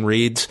decision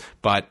reads,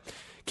 but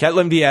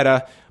Ketlen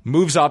Vieta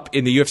moves up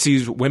in the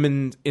UFC's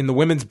women's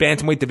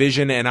bantamweight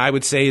division, and I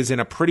would say is in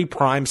a pretty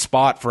prime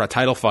spot for a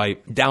title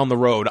fight down the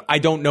road. I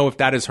don't know if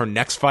that is her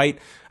next fight.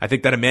 I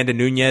think that Amanda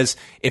Nunes,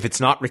 if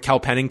it's not Raquel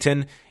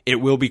Pennington, it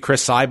will be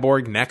Chris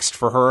Cyborg next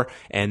for her,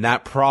 and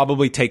that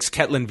probably takes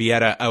Ketlen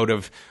Vieta out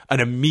of an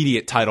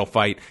immediate title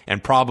fight,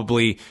 and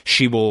probably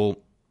she will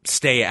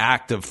stay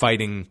active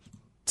fighting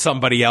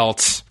somebody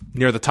else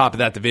near the top of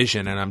that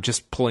division. And I'm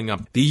just pulling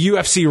up the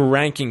UFC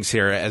rankings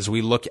here as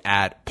we look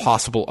at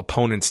possible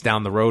opponents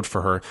down the road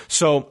for her.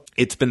 So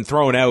it's been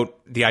thrown out,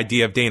 the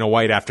idea of Dana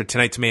White after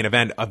tonight's main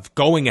event, of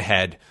going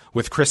ahead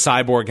with Chris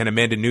Cyborg and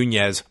Amanda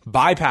Nunes,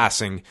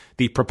 bypassing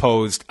the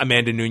proposed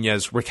Amanda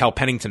Nunes-Raquel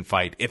Pennington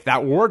fight. If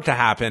that were to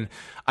happen,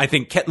 I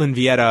think Ketlen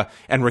Vieta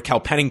and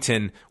Raquel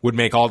Pennington would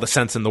make all the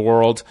sense in the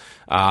world.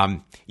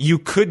 You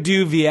could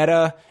do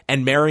Vieta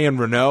and Marion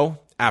Renault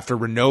after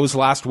Renault's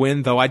last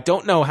win, though I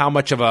don't know how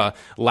much of a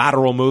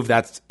lateral move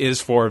that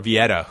is for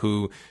Vieta,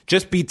 who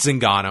just beat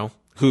Zingano,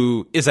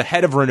 who is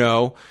ahead of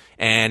Renault,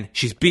 and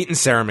she's beaten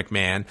Sarah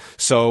McMahon.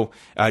 So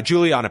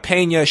Juliana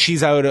Pena,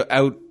 she's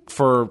out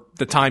for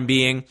the time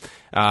being.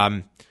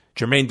 Jermaine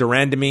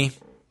Durandamy,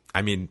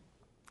 I mean,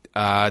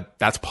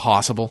 that's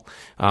possible.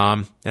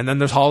 And then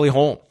there's Holly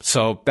Holm.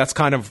 So that's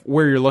kind of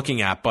where you're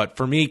looking at. But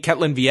for me,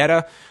 Ketlen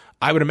Vieta,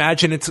 I would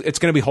imagine it's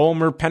going to be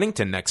Holm or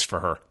Pennington next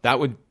for her. That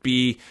would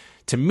be,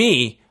 to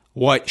me,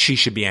 what she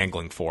should be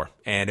angling for.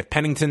 And if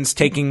Pennington's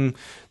taking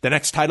the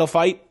next title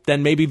fight,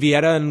 then maybe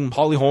Vieta and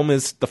Holly Holm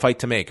is the fight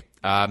to make.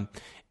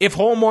 If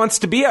Holm wants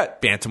to be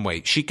at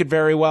bantamweight, she could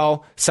very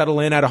well settle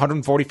in at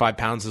 145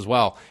 pounds as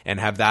well and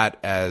have that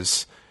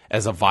as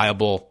a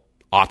viable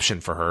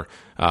option for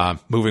her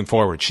moving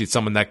forward. She's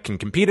someone that can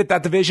compete at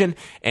that division,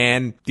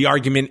 and the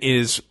argument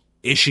is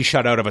she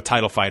shut out of a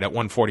title fight at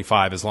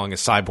 145 as long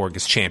as Cyborg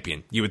is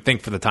champion? You would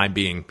think for the time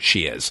being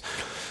she is.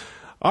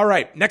 All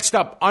right, next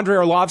up, Andrei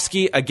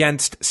Arlovski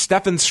against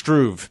Stefan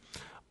Struve.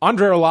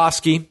 Andrei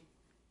Arlovski,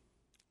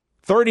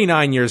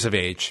 39 years of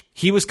age.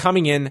 He was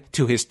coming in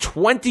to his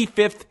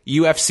 25th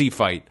UFC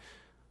fight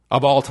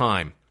of all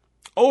time.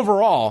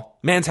 Overall,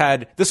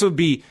 this would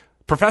be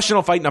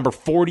professional fight number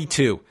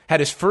 42. Had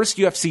his first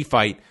UFC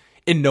fight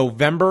in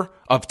November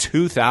of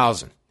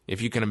 2000,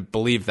 if you can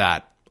believe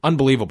that.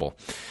 Unbelievable.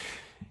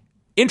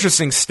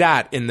 Interesting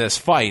stat in this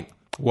fight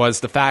was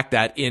the fact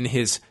that in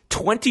his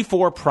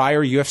 24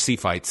 prior UFC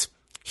fights,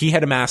 he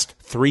had amassed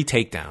 3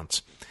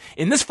 takedowns.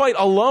 In this fight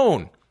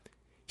alone,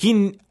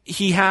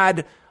 he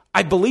had,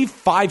 I believe,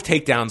 5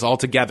 takedowns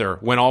altogether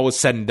when all was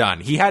said and done.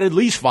 He had at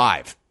least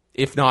 5,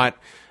 if not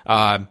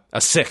a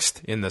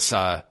 6th in this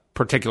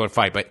particular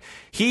fight. But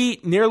he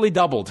nearly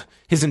doubled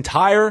his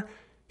entire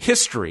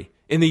history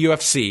in the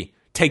UFC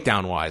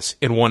takedown-wise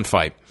in one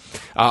fight.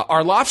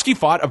 Arlovski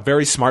fought a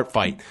very smart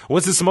fight.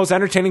 Was this the most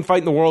entertaining fight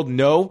in the world?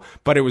 No,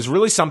 but it was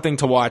really something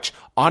to watch.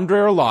 Andrei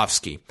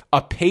Arlovski,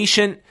 a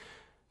patient,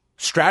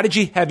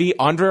 strategy-heavy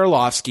Andrei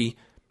Arlovski,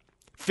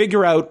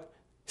 figure out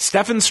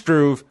Stefan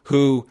Struve,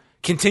 who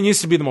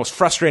continues to be the most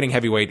frustrating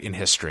heavyweight in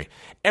history.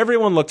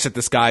 Everyone looks at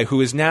this guy who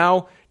is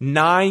now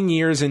 9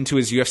 years into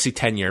his UFC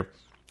tenure.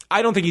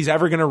 I don't think he's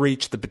ever going to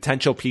reach the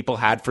potential people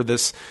had for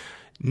this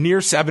near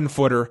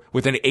 7-footer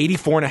with an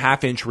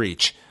 84.5-inch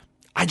reach.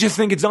 I just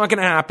think it's not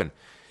going to happen.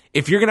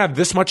 If you're going to have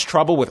this much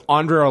trouble with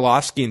Andrei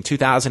Arlovski in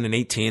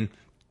 2018,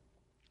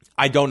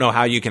 I don't know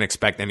how you can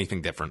expect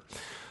anything different.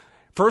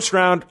 First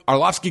round,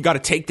 Arlovski got a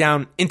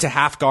takedown into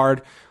half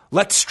guard,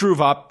 let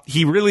Struve up.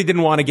 He really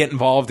didn't want to get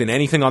involved in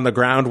anything on the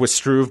ground with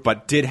Struve,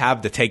 but did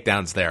have the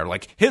takedowns there.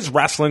 Like, his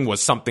wrestling was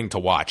something to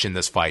watch in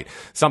this fight,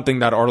 something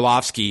that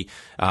Arlovski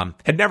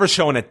had never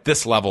shown at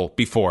this level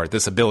before,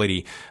 this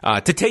ability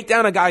to take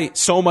down a guy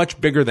so much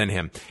bigger than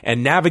him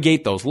and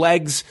navigate those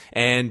legs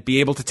and be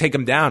able to take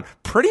him down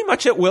pretty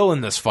much at will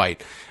in this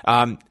fight.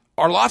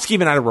 Arlovski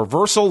even had a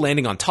reversal,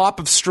 landing on top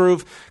of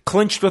Struve,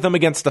 clinched with him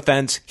against the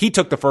fence. He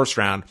took the first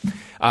round.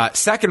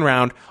 Second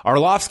round,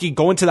 Arlovski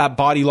going to that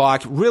body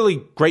lock.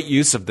 Really great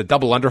use of the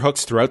double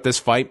underhooks throughout this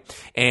fight.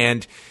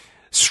 And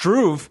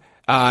Struve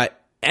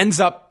ends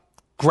up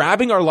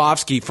grabbing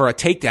Arlovski for a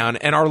takedown,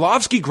 and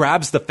Arlovski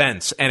grabs the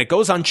fence, and it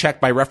goes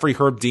unchecked by referee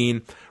Herb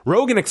Dean.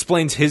 Rogan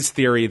explains his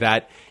theory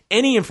that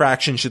any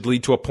infraction should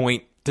lead to a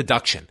point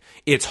deduction.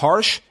 It's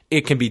harsh.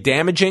 It can be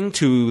damaging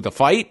to the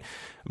fight,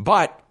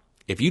 but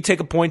if you take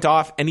a point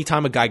off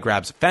anytime a guy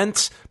grabs a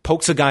fence,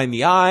 pokes a guy in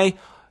the eye,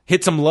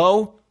 hits him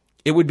low,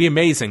 it would be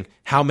amazing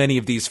how many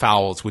of these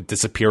fouls would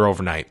disappear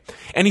overnight.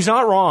 And he's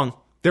not wrong.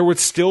 There would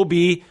still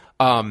be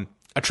a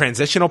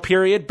transitional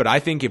period, but I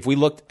think if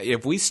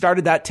we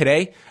started that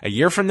today, a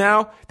year from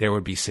now, there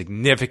would be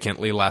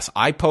significantly less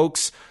eye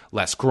pokes,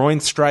 less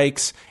groin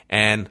strikes,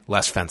 and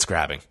less fence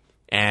grabbing.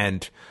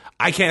 And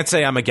I can't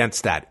say I'm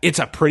against that. It's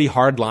a pretty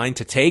hard line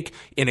to take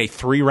in a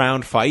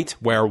 3-round fight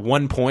where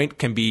 1 point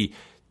can be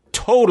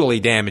totally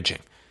damaging.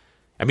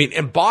 I mean,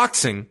 in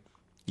boxing,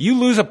 you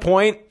lose a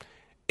point,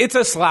 it's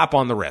a slap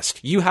on the wrist.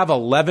 You have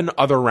 11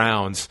 other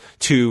rounds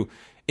to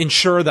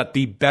ensure that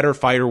the better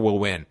fighter will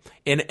win.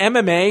 In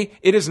MMA,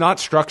 it is not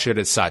structured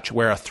as such,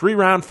 where a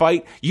 3-round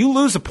fight, you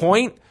lose a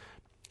point,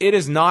 it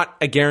is not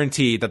a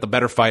guarantee that the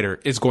better fighter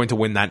is going to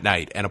win that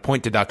night, and a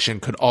point deduction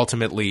could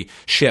ultimately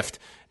shift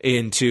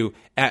into,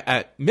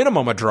 at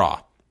minimum, a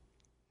draw,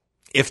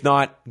 if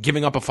not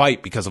giving up a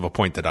fight because of a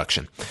point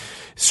deduction.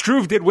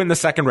 Struve did win the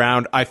second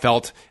round, I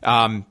felt.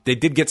 They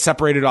did get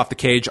separated off the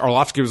cage.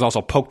 Arlovski was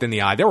also poked in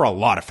the eye. There were a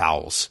lot of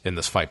fouls in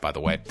this fight, by the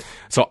way.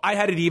 So I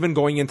had it even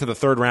going into the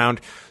third round.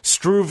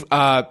 Struve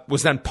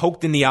was then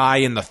poked in the eye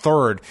in the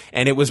third,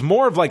 and it was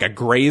more of like a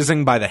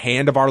grazing by the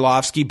hand of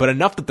Arlovski, but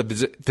enough that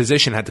the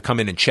physician had to come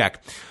in and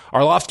check.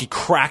 Arlovski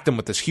cracked him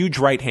with this huge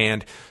right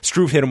hand.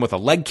 Struve hit him with a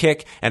leg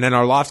kick, and then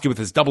Arlovski with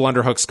his double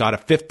underhooks got a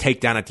 5th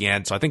takedown at the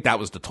end. So I think that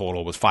was the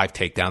total, was 5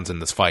 takedowns in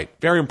this fight.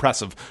 Very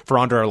impressive for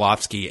Andrei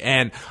Arlovski,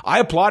 and I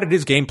applauded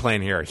his game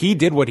plan here. He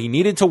did what he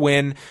needed to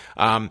win.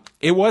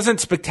 It wasn't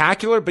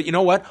spectacular, but you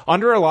know what?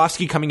 Andrei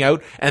Arlovski coming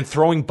out and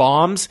throwing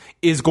bombs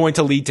is going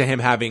to lead to him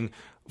having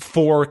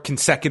 4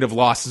 consecutive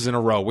losses in a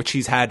row, which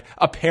he's had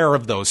a pair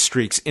of those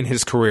streaks in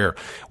his career.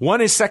 Won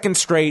his second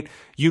straight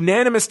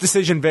unanimous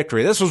decision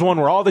victory. This was one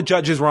where all the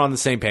judges were on the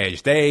same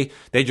page. They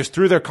just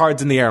threw their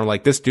cards in the air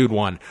like, this dude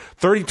won.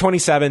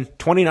 30-27,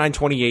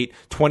 29-28,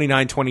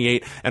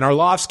 29-28. And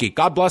Arlovski,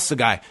 God bless the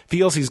guy,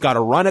 feels he's got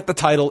a run at the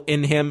title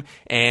in him,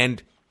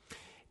 and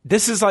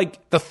this is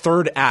like the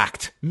third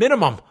act,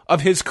 minimum,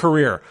 of his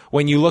career.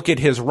 When you look at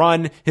his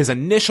run, his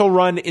initial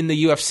run in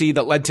the UFC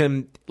that led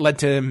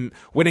to him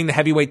winning the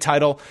heavyweight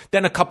title.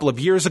 Then a couple of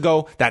years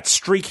ago, that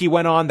streak he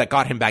went on that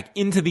got him back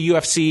into the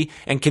UFC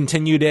and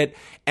continued it.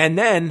 And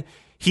then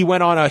he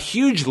went on a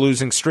huge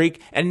losing streak,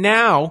 and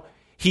now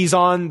he's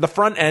on the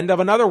front end of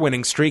another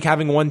winning streak,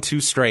 having won 2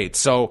 straight.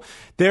 So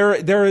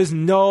there is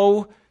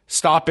no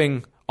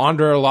stopping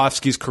Andrei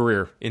Arlovsky's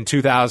career in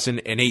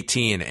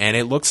 2018, and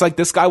it looks like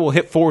this guy will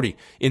hit 40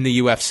 in the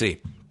UFC.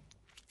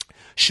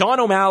 Sean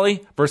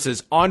O'Malley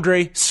versus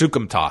Andrei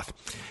Sukumtoth.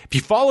 If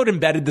you followed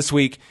Embedded this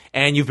week,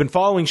 and you've been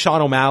following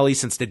Sean O'Malley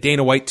since the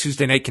Dana White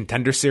Tuesday Night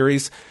Contender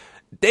Series,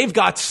 they've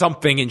got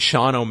something in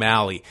Sean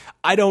O'Malley.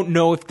 I don't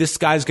know if this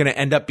guy's going to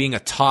end up being a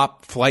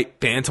top flight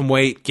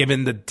bantamweight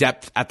given the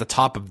depth at the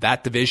top of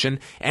that division.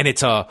 And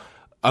it's a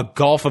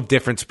gulf of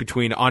difference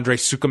between Andrei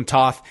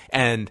Sukumtoth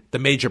and the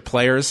major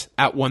players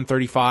at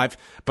 135.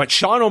 But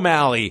Sean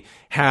O'Malley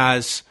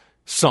has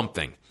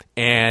something.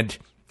 And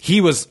he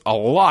was a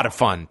lot of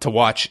fun to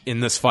watch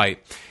in this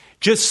fight.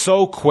 Just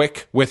so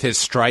quick with his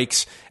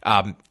strikes.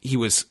 He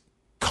was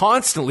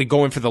constantly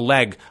going for the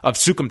leg of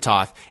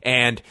Sukumtoth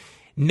and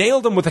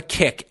nailed him with a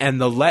kick, and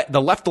the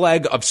left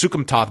leg of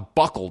Sukumtoth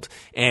buckled,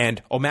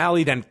 and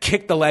O'Malley then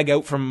kicked the leg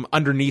out from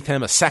underneath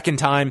him a second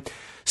time.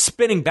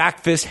 Spinning back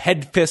fist,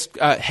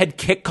 head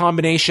kick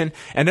combination,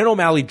 and then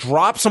O'Malley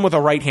drops him with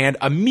a right hand,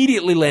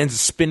 immediately lands a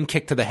spin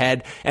kick to the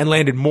head, and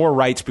landed more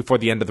rights before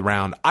the end of the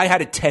round. I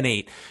had it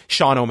 10-8,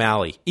 Sean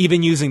O'Malley,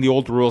 even using the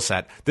old rule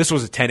set. This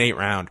was a 10-8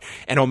 round.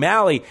 And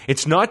O'Malley,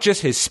 it's not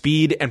just his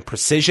speed and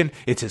precision,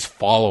 it's his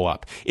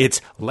follow-up.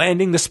 It's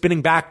landing the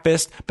spinning back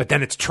fist, but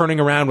then it's turning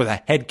around with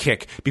a head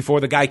kick before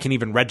the guy can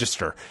even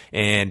register.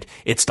 And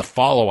it's the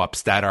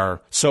follow-ups that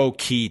are so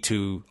key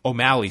to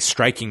O'Malley's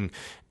striking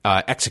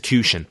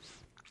execution.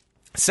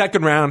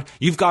 Second round,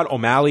 you've got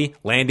O'Malley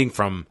landing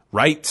from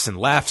rights and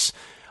lefts.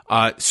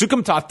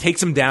 Sukumtoth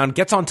takes him down,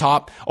 gets on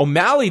top.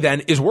 O'Malley then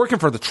is working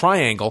for the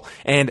triangle,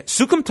 and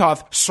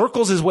Sukumtoth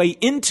circles his way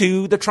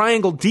into the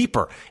triangle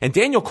deeper. And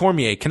Daniel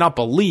Cormier cannot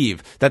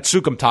believe that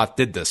Sukumtoth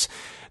did this.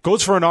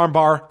 Goes for an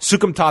armbar,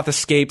 Sukumtoth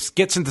escapes,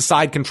 gets into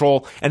side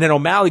control, and then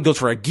O'Malley goes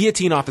for a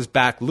guillotine off his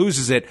back,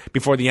 loses it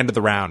before the end of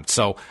the round.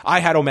 So I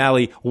had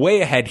O'Malley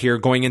way ahead here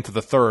going into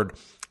the third.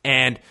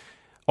 And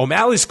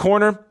O'Malley's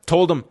corner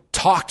told him,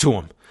 talk to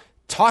him.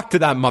 Talk to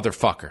that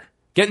motherfucker.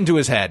 Get into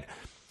his head.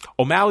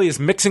 O'Malley is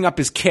mixing up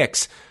his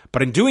kicks,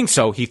 but in doing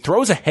so, he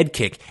throws a head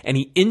kick and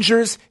he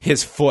injures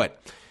his foot.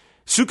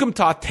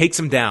 Sukumtoth takes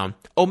him down.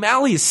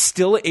 O'Malley is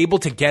still able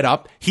to get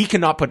up. He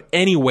cannot put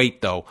any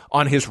weight, though,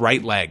 on his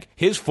right leg.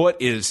 His foot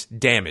is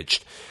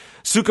damaged.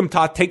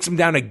 Sukumtoth takes him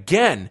down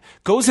again,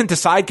 goes into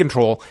side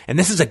control, and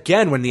this is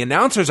again when the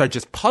announcers are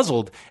just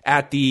puzzled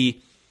at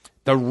the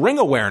ring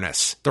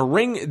awareness,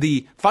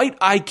 the fight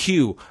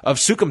IQ of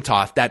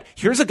Sukumtoth, that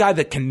here's a guy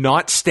that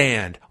cannot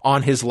stand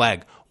on his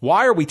leg.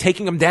 Why are we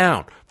taking him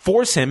down?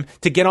 Force him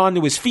to get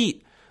onto his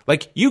feet.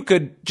 Like, you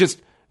could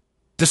just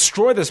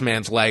destroy this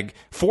man's leg,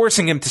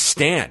 forcing him to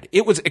stand.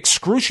 It was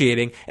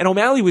excruciating, and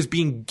O'Malley was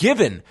being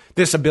given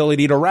this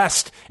ability to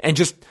rest and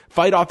just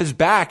fight off his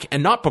back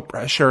and not put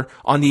pressure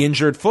on the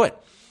injured foot.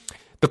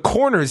 The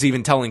corner is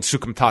even telling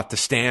Sukumtoth to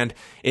stand.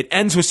 It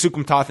ends with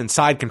Sukumtoth in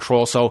side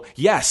control. So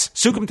yes,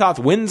 Sukumtoth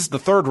wins the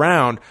third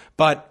round,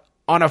 but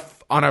on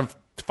a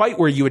fight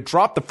where you had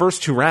dropped the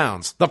first 2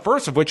 rounds, the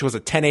first of which was a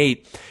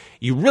 10-8,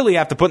 you really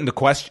have to put into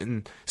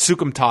question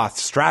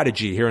Sukumtoth's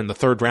strategy here in the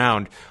third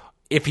round.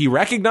 If he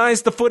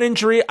recognized the foot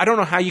injury, I don't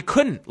know how you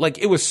couldn't. Like,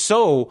 it was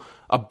so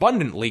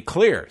abundantly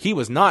clear. He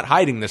was not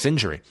hiding this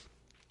injury.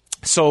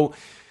 So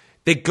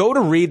they go to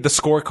read the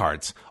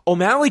scorecards.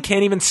 O'Malley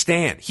can't even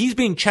stand. He's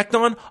being checked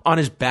on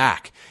his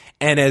back.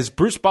 And as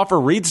Bruce Buffer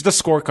reads the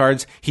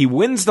scorecards, he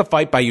wins the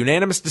fight by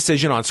unanimous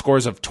decision on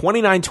scores of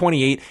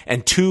 29-28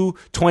 and 2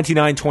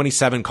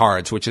 29-27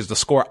 cards, which is the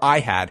score I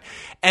had.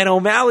 And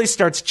O'Malley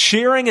starts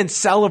cheering and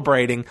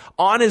celebrating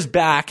on his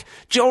back.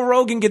 Joe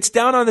Rogan gets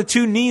down on the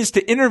 2 knees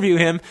to interview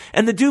him,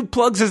 and the dude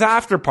plugs his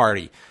after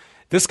party.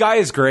 This guy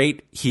is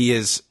great. He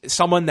is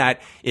someone that,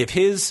 if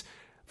his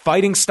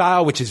fighting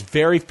style, which is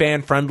very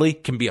fan-friendly,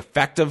 can be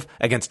effective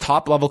against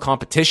top-level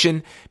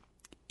competition,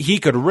 he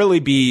could really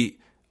be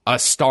a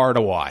star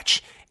to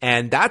watch.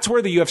 And that's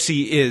where the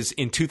UFC is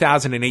in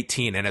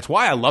 2018. And it's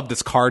why I love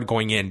this card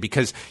going in,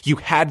 because you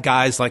had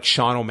guys like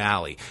Sean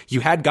O'Malley.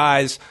 You had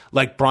guys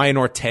like Brian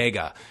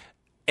Ortega.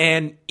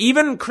 And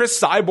even Chris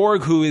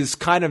Cyborg, who is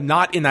kind of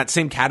not in that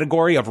same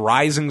category of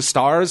rising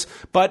stars,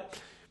 but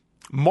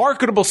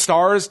marketable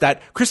stars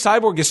that Chris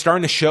Cyborg is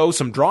starting to show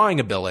some drawing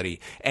ability.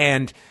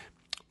 And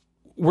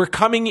we're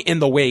coming in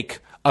the wake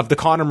of the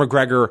Conor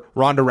McGregor,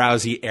 Ronda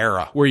Rousey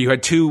era, where you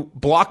had 2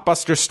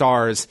 blockbuster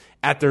stars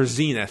at their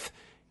zenith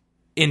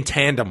in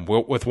tandem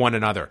with one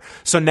another.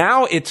 So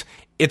now it's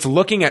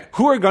looking at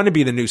who are going to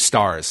be the new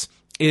stars.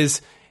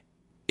 Is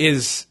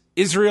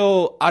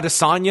Israel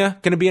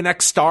Adesanya going to be a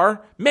next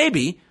star?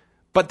 Maybe,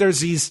 but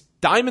there's these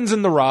diamonds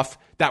in the rough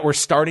that we're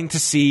starting to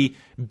see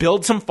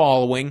build some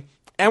following,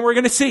 and we're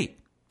going to see.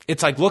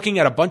 It's like looking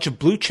at a bunch of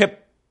blue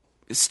chip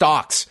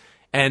stocks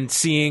and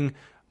seeing,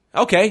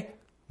 okay,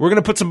 we're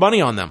going to put some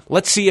money on them.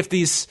 Let's see if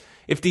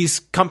these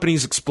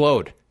companies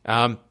explode.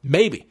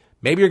 Maybe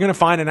you're going to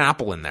find an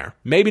Apple in there.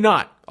 Maybe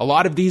not. A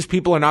lot of these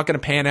people are not going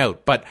to pan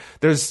out, but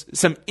there's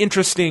some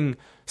interesting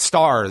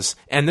stars,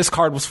 and this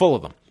card was full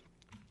of them.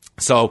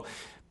 So,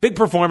 big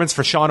performance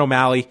for Sean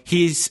O'Malley.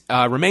 He's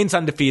remains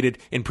undefeated,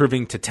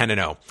 improving to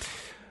 10-0.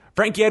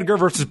 Frankie Edgar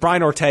versus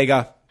Brian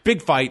Ortega.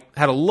 Big fight.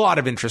 Had a lot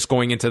of interest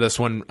going into this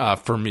one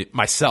for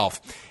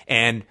myself.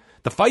 And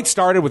the fight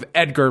started with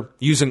Edgar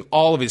using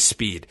all of his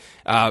speed,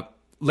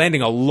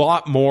 landing a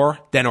lot more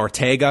than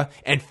Ortega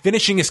and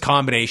finishing his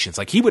combinations.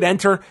 Like, he would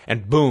enter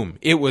and boom,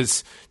 it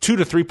was 2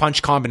 to 3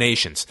 punch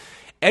combinations.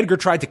 Edgar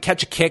tried to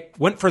catch a kick,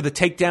 went for the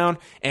takedown,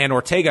 and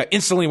Ortega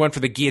instantly went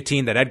for the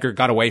guillotine that Edgar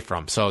got away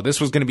from. So this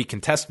was going to be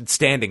contested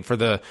standing for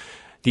the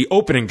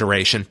opening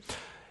duration.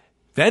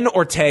 Then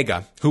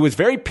Ortega, who was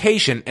very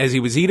patient as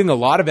he was eating a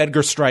lot of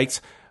Edgar's strikes,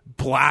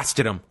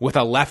 blasted him with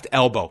a left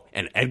elbow,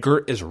 and Edgar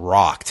is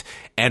rocked.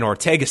 And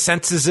Ortega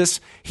senses this.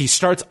 He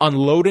starts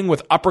unloading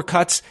with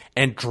uppercuts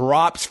and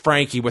drops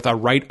Frankie with a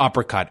right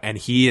uppercut, and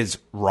he is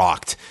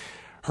rocked.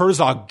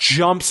 Herzog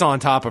jumps on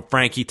top of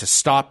Frankie to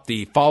stop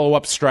the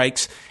follow-up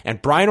strikes,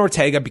 and Brian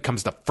Ortega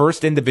becomes the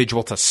first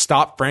individual to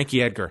stop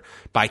Frankie Edgar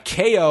by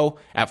KO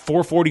at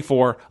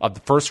 4:44 of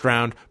the first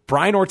round.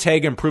 Brian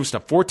Ortega improves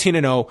to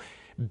 14-0,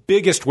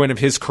 biggest win of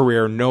his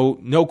career,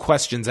 no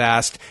questions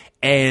asked,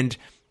 and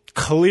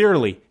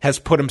clearly has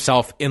put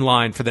himself in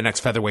line for the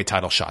next featherweight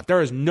title shot.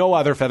 There is no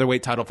other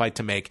featherweight title fight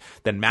to make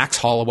than Max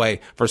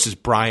Holloway versus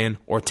Brian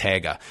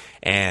Ortega.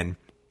 And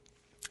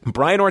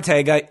Brian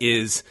Ortega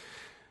is...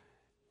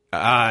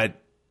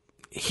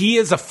 he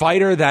is a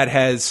fighter that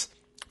has,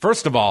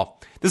 first of all,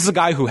 this is a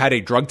guy who had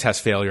a drug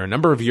test failure a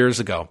number of years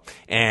ago,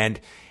 and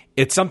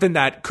it's something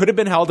that could have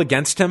been held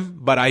against him,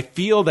 but I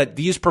feel that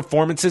these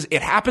performances,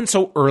 it happened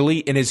so early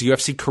in his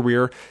UFC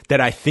career that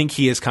I think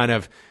he has kind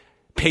of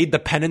paid the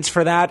penance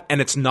for that,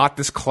 and it's not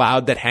this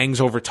cloud that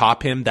hangs over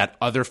top him that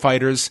other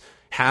fighters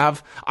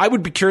have. I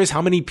would be curious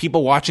how many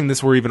people watching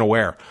this were even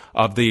aware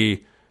of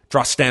the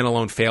draw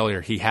standalone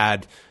failure he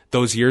had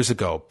those years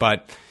ago,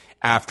 but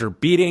after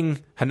beating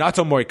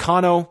Renato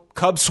Moicano,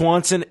 Cub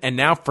Swanson, and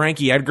now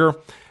Frankie Edgar,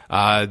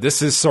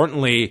 this is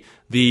certainly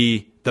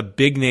the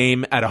big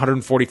name at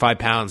 145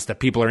 pounds that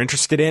people are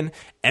interested in.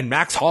 And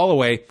Max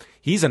Holloway,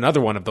 he's another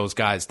one of those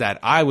guys that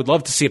I would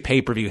love to see a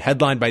pay-per-view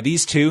headlined by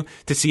these two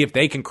to see if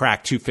they can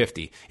crack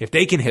 250, if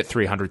they can hit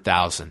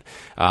 300,000.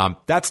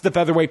 That's the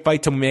featherweight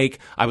fight to make.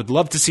 I would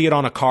love to see it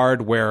on a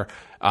card where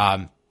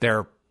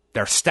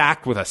they're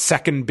stacked with a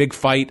second big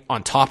fight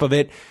on top of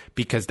it,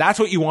 because that's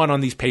what you want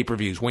on these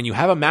pay-per-views. When you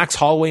have a Max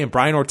Holloway and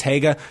Brian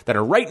Ortega that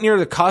are right near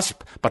the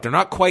cusp, but they're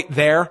not quite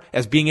there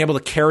as being able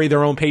to carry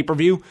their own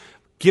pay-per-view,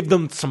 give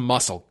them some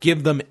muscle.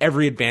 Give them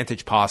every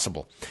advantage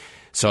possible.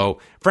 So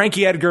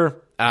Frankie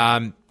Edgar,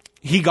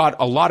 he got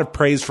a lot of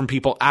praise from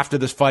people after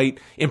this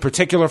fight, in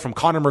particular from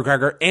Conor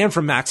McGregor and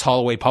from Max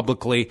Holloway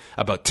publicly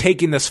about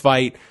taking this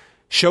fight,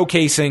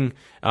 showcasing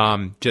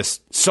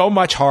just so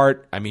much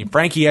heart. I mean,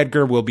 Frankie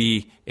Edgar will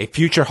be a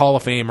future Hall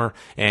of Famer,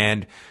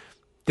 and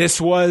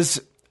this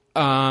was,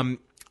 I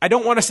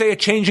don't want to say a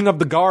changing of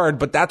the guard,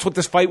 but that's what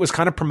this fight was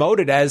kind of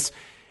promoted as,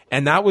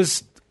 and that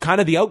was kind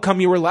of the outcome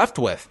you were left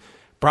with.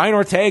 Brian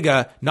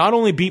Ortega not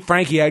only beat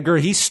Frankie Edgar,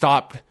 he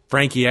stopped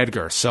Frankie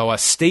Edgar. So a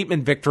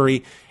statement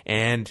victory,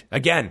 and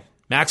again,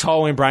 Max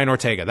Holloway and Brian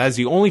Ortega. That is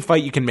the only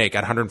fight you can make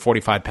at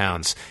 145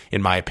 pounds,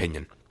 in my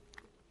opinion.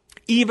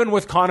 Even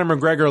with Conor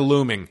McGregor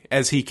looming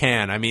as he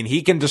can. I mean,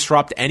 he can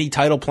disrupt any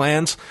title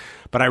plans,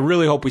 but I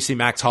really hope we see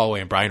Max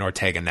Holloway and Brian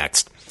Ortega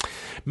next.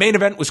 Main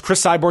event was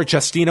Chris Cyborg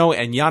Justino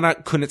and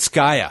Yana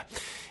Kunitskaya.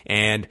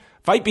 And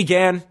fight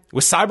began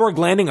with Cyborg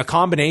landing a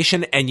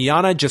combination, and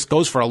Yana just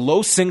goes for a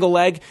low single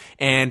leg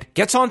and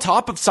gets on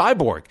top of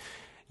Cyborg.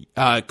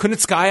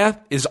 Kunitskaya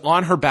is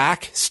on her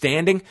back,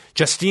 standing.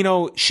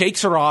 Justino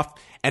shakes her off,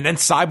 and then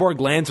Cyborg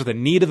lands with a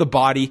knee to the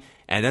body,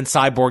 and then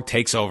Cyborg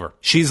takes over.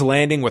 She's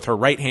landing with her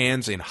right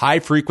hands in high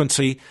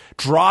frequency,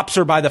 drops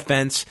her by the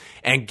fence,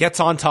 and gets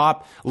on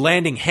top,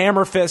 landing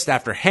hammer fist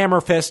after hammer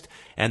fist,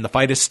 and the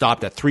fight is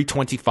stopped at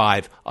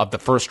 3:25 of the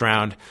first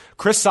round.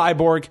 Chris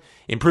Cyborg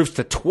improves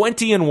to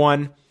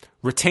 20-1,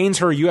 retains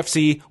her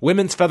UFC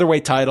women's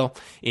featherweight title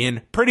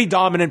in pretty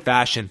dominant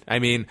fashion. I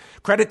mean,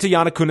 credit to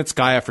Yana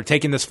Kunitskaya for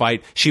taking this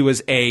fight. She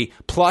was a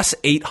plus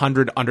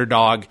 800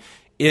 underdog.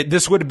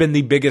 This would have been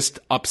the biggest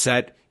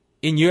upset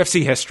in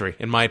UFC history,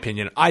 in my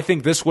opinion. I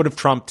think this would have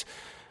trumped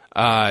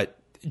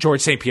George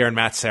St. Pierre and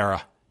Matt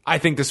Serra. I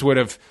think this would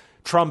have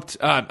trumped,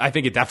 I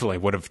think it definitely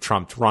would have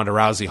trumped Ronda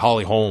Rousey,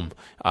 Holly Holm.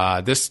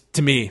 This,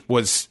 to me,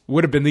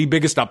 would have been the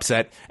biggest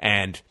upset,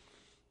 and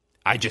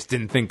I just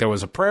didn't think there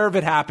was a prayer of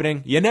it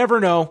happening. You never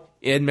know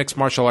in mixed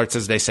martial arts,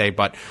 as they say,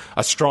 but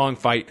a strong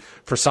fight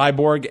for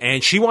Cyborg,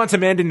 and she wants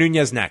Amanda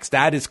Nunes next.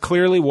 That is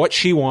clearly what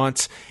she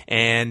wants,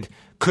 and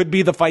could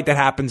be the fight that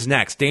happens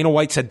next. Dana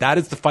White said that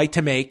is the fight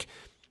to make,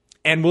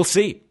 and we'll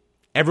see.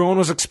 Everyone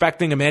was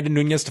expecting Amanda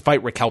Nunes to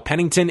fight Raquel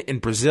Pennington in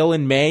Brazil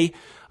in May.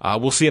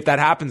 We'll see if that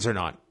happens or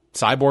not.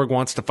 Cyborg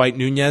wants to fight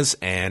Nunes,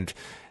 and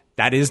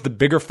that is the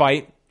bigger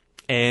fight.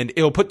 And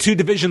it'll put two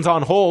divisions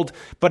on hold,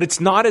 but it's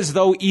not as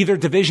though either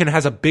division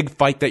has a big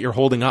fight that you're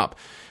holding up.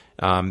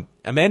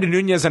 Amanda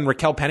Nunes and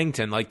Raquel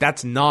Pennington, like,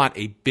 that's not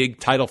a big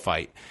title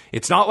fight.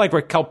 It's not like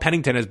Raquel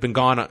Pennington has been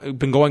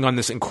going on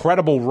this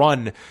incredible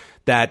run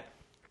that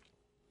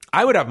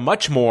I would have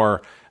much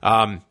more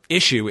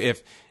issue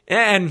if,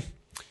 and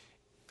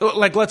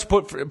like, let's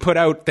put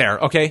out there,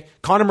 okay,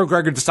 Conor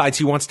McGregor decides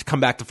he wants to come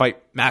back to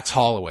fight Max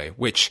Holloway,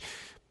 which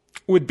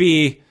would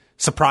be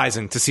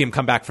surprising to see him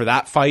come back for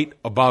that fight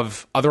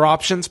above other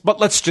options.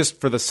 But let's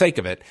just, for the sake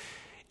of it,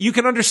 you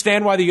can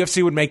understand why the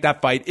UFC would make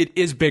that fight. It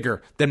is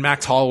bigger than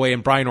Max Holloway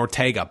and Brian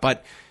Ortega,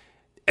 but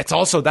it's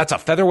also, that's a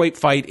featherweight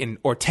fight in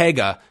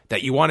Ortega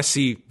that you want to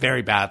see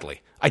very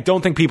badly. I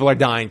don't think people are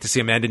dying to see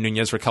Amanda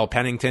Nunes, Raquel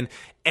Pennington.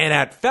 And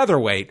at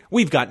featherweight,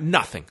 we've got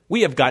nothing.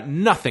 We have got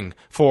nothing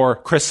for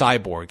Chris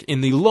Cyborg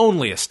in the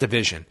loneliest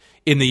division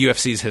in the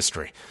UFC's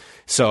history.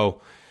 So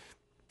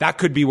that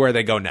could be where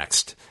they go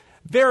next.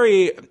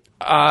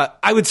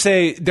 I would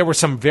say there were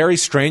some very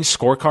strange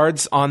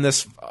scorecards on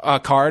this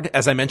card.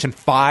 As I mentioned,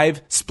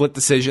 5 split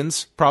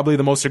decisions, probably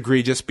the most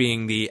egregious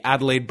being the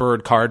Adelaide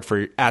Byrd card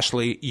for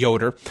Ashley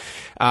Yoder.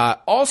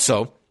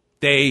 Also,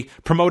 they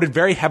promoted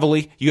very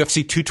heavily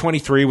UFC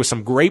 223 with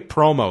some great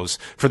promos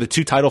for the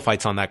 2 title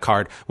fights on that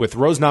card, with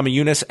Rose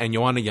Namajunas and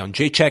Joanna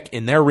Jędrzejczyk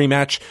in their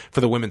rematch for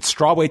the women's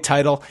strawweight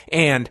title,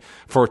 and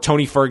for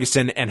Tony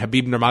Ferguson and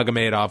Khabib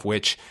Nurmagomedov,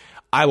 which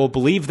I will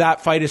believe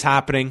that fight is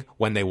happening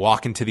when they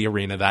walk into the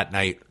arena that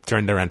night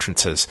during their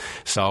entrances.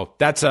 So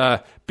that's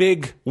a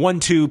big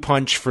 1-2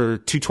 punch for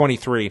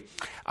 223.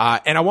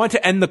 And I want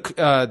to end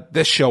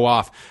this show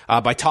off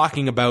by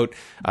talking about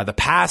the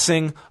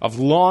passing of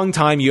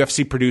longtime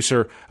UFC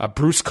producer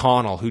Bruce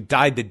Connell, who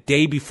died the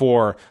day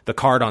before the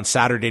card on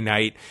Saturday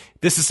night.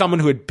 This is someone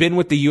who had been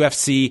with the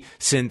UFC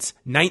since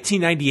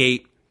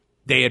 1998.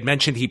 They had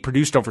mentioned he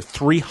produced over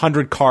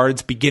 300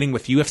 cards, beginning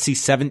with UFC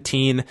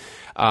 17.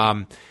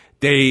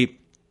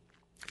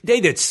 They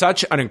did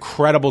such an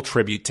incredible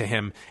tribute to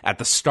him at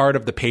the start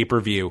of the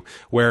pay-per-view,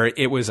 where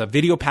it was a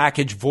video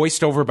package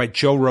voiced over by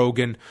Joe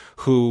Rogan,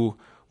 who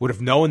would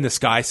have known this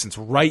guy since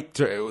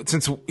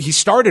he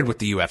started with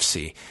the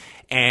UFC.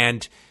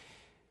 And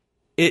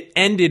it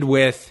ended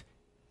with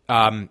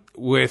a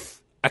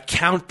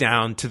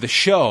countdown to the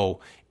show,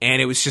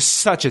 and it was just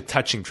such a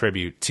touching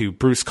tribute to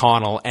Bruce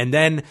Connell. And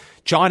then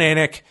John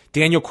Anik,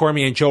 Daniel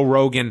Cormier, and Joe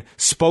Rogan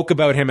spoke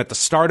about him at the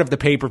start of the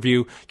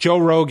pay-per-view. Joe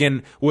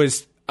Rogan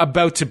was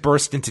about to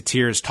burst into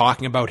tears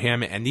talking about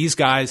him, and these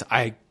guys,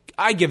 I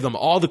give them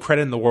all the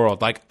credit in the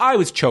world. Like, I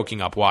was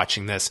choking up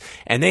watching this,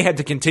 and they had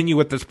to continue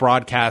with this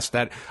broadcast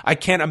that I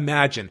can't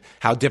imagine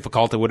how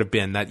difficult it would have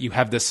been, that you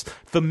have this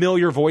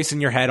familiar voice in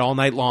your head all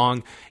night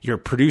long, your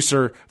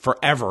producer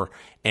forever,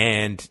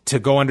 and to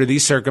go under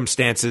these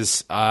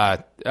circumstances,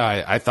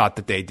 I thought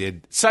that they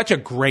did such a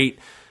great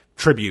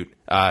tribute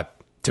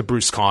to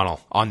Bruce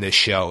Connell on this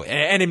show.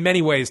 And in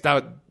many ways,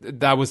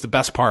 that was the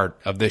best part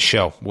of this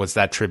show, was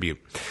that tribute.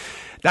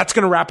 That's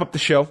going to wrap up the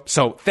show.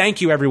 So thank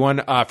you,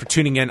 everyone, for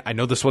tuning in. I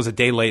know this was a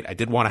day late. I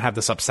did want to have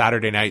this up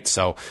Saturday night,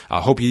 so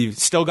I hope you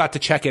still got to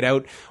check it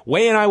out.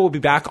 Way and I will be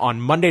back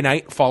on Monday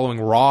night following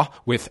Raw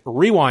with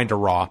Rewind to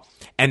Raw.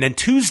 And then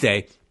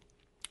Tuesday,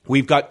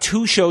 we've got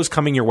 2 shows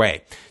coming your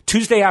way.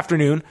 Tuesday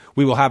afternoon,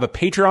 we will have a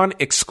Patreon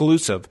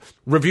exclusive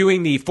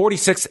reviewing the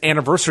 46th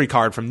anniversary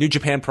card from New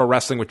Japan Pro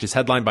Wrestling, which is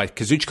headlined by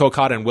Kazuchika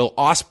Okada and Will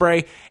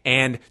Ospreay,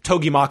 and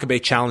Togi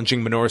Makabe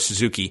challenging Minoru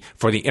Suzuki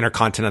for the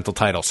Intercontinental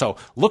title. So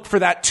look for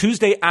that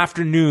Tuesday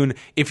afternoon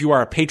if you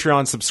are a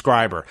Patreon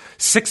subscriber.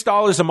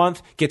 $6 a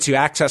month gets you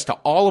access to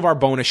all of our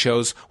bonus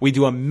shows. We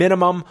do a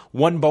minimum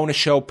 1 bonus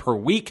show per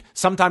week.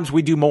 Sometimes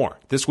we do more.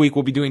 This week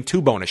we'll be doing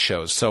 2 bonus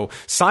shows. So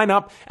sign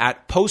up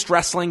at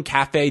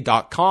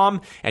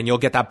postwrestlingcafe.com and you'll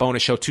get that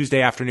bonus show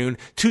Tuesday afternoon.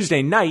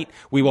 Tuesday night,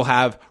 we will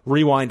have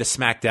Rewind to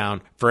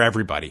SmackDown for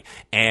everybody.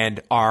 And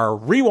our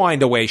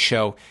Rewind Away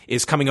show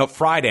is coming out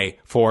Friday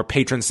for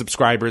patron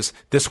subscribers.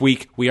 This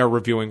week, we are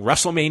reviewing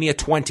WrestleMania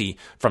 20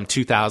 from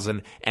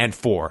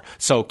 2004.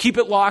 So keep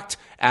it locked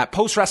at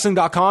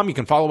postwrestling.com. You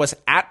can follow us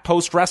at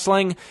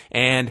postwrestling.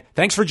 And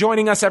thanks for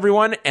joining us,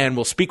 everyone. And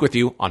we'll speak with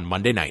you on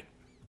Monday night.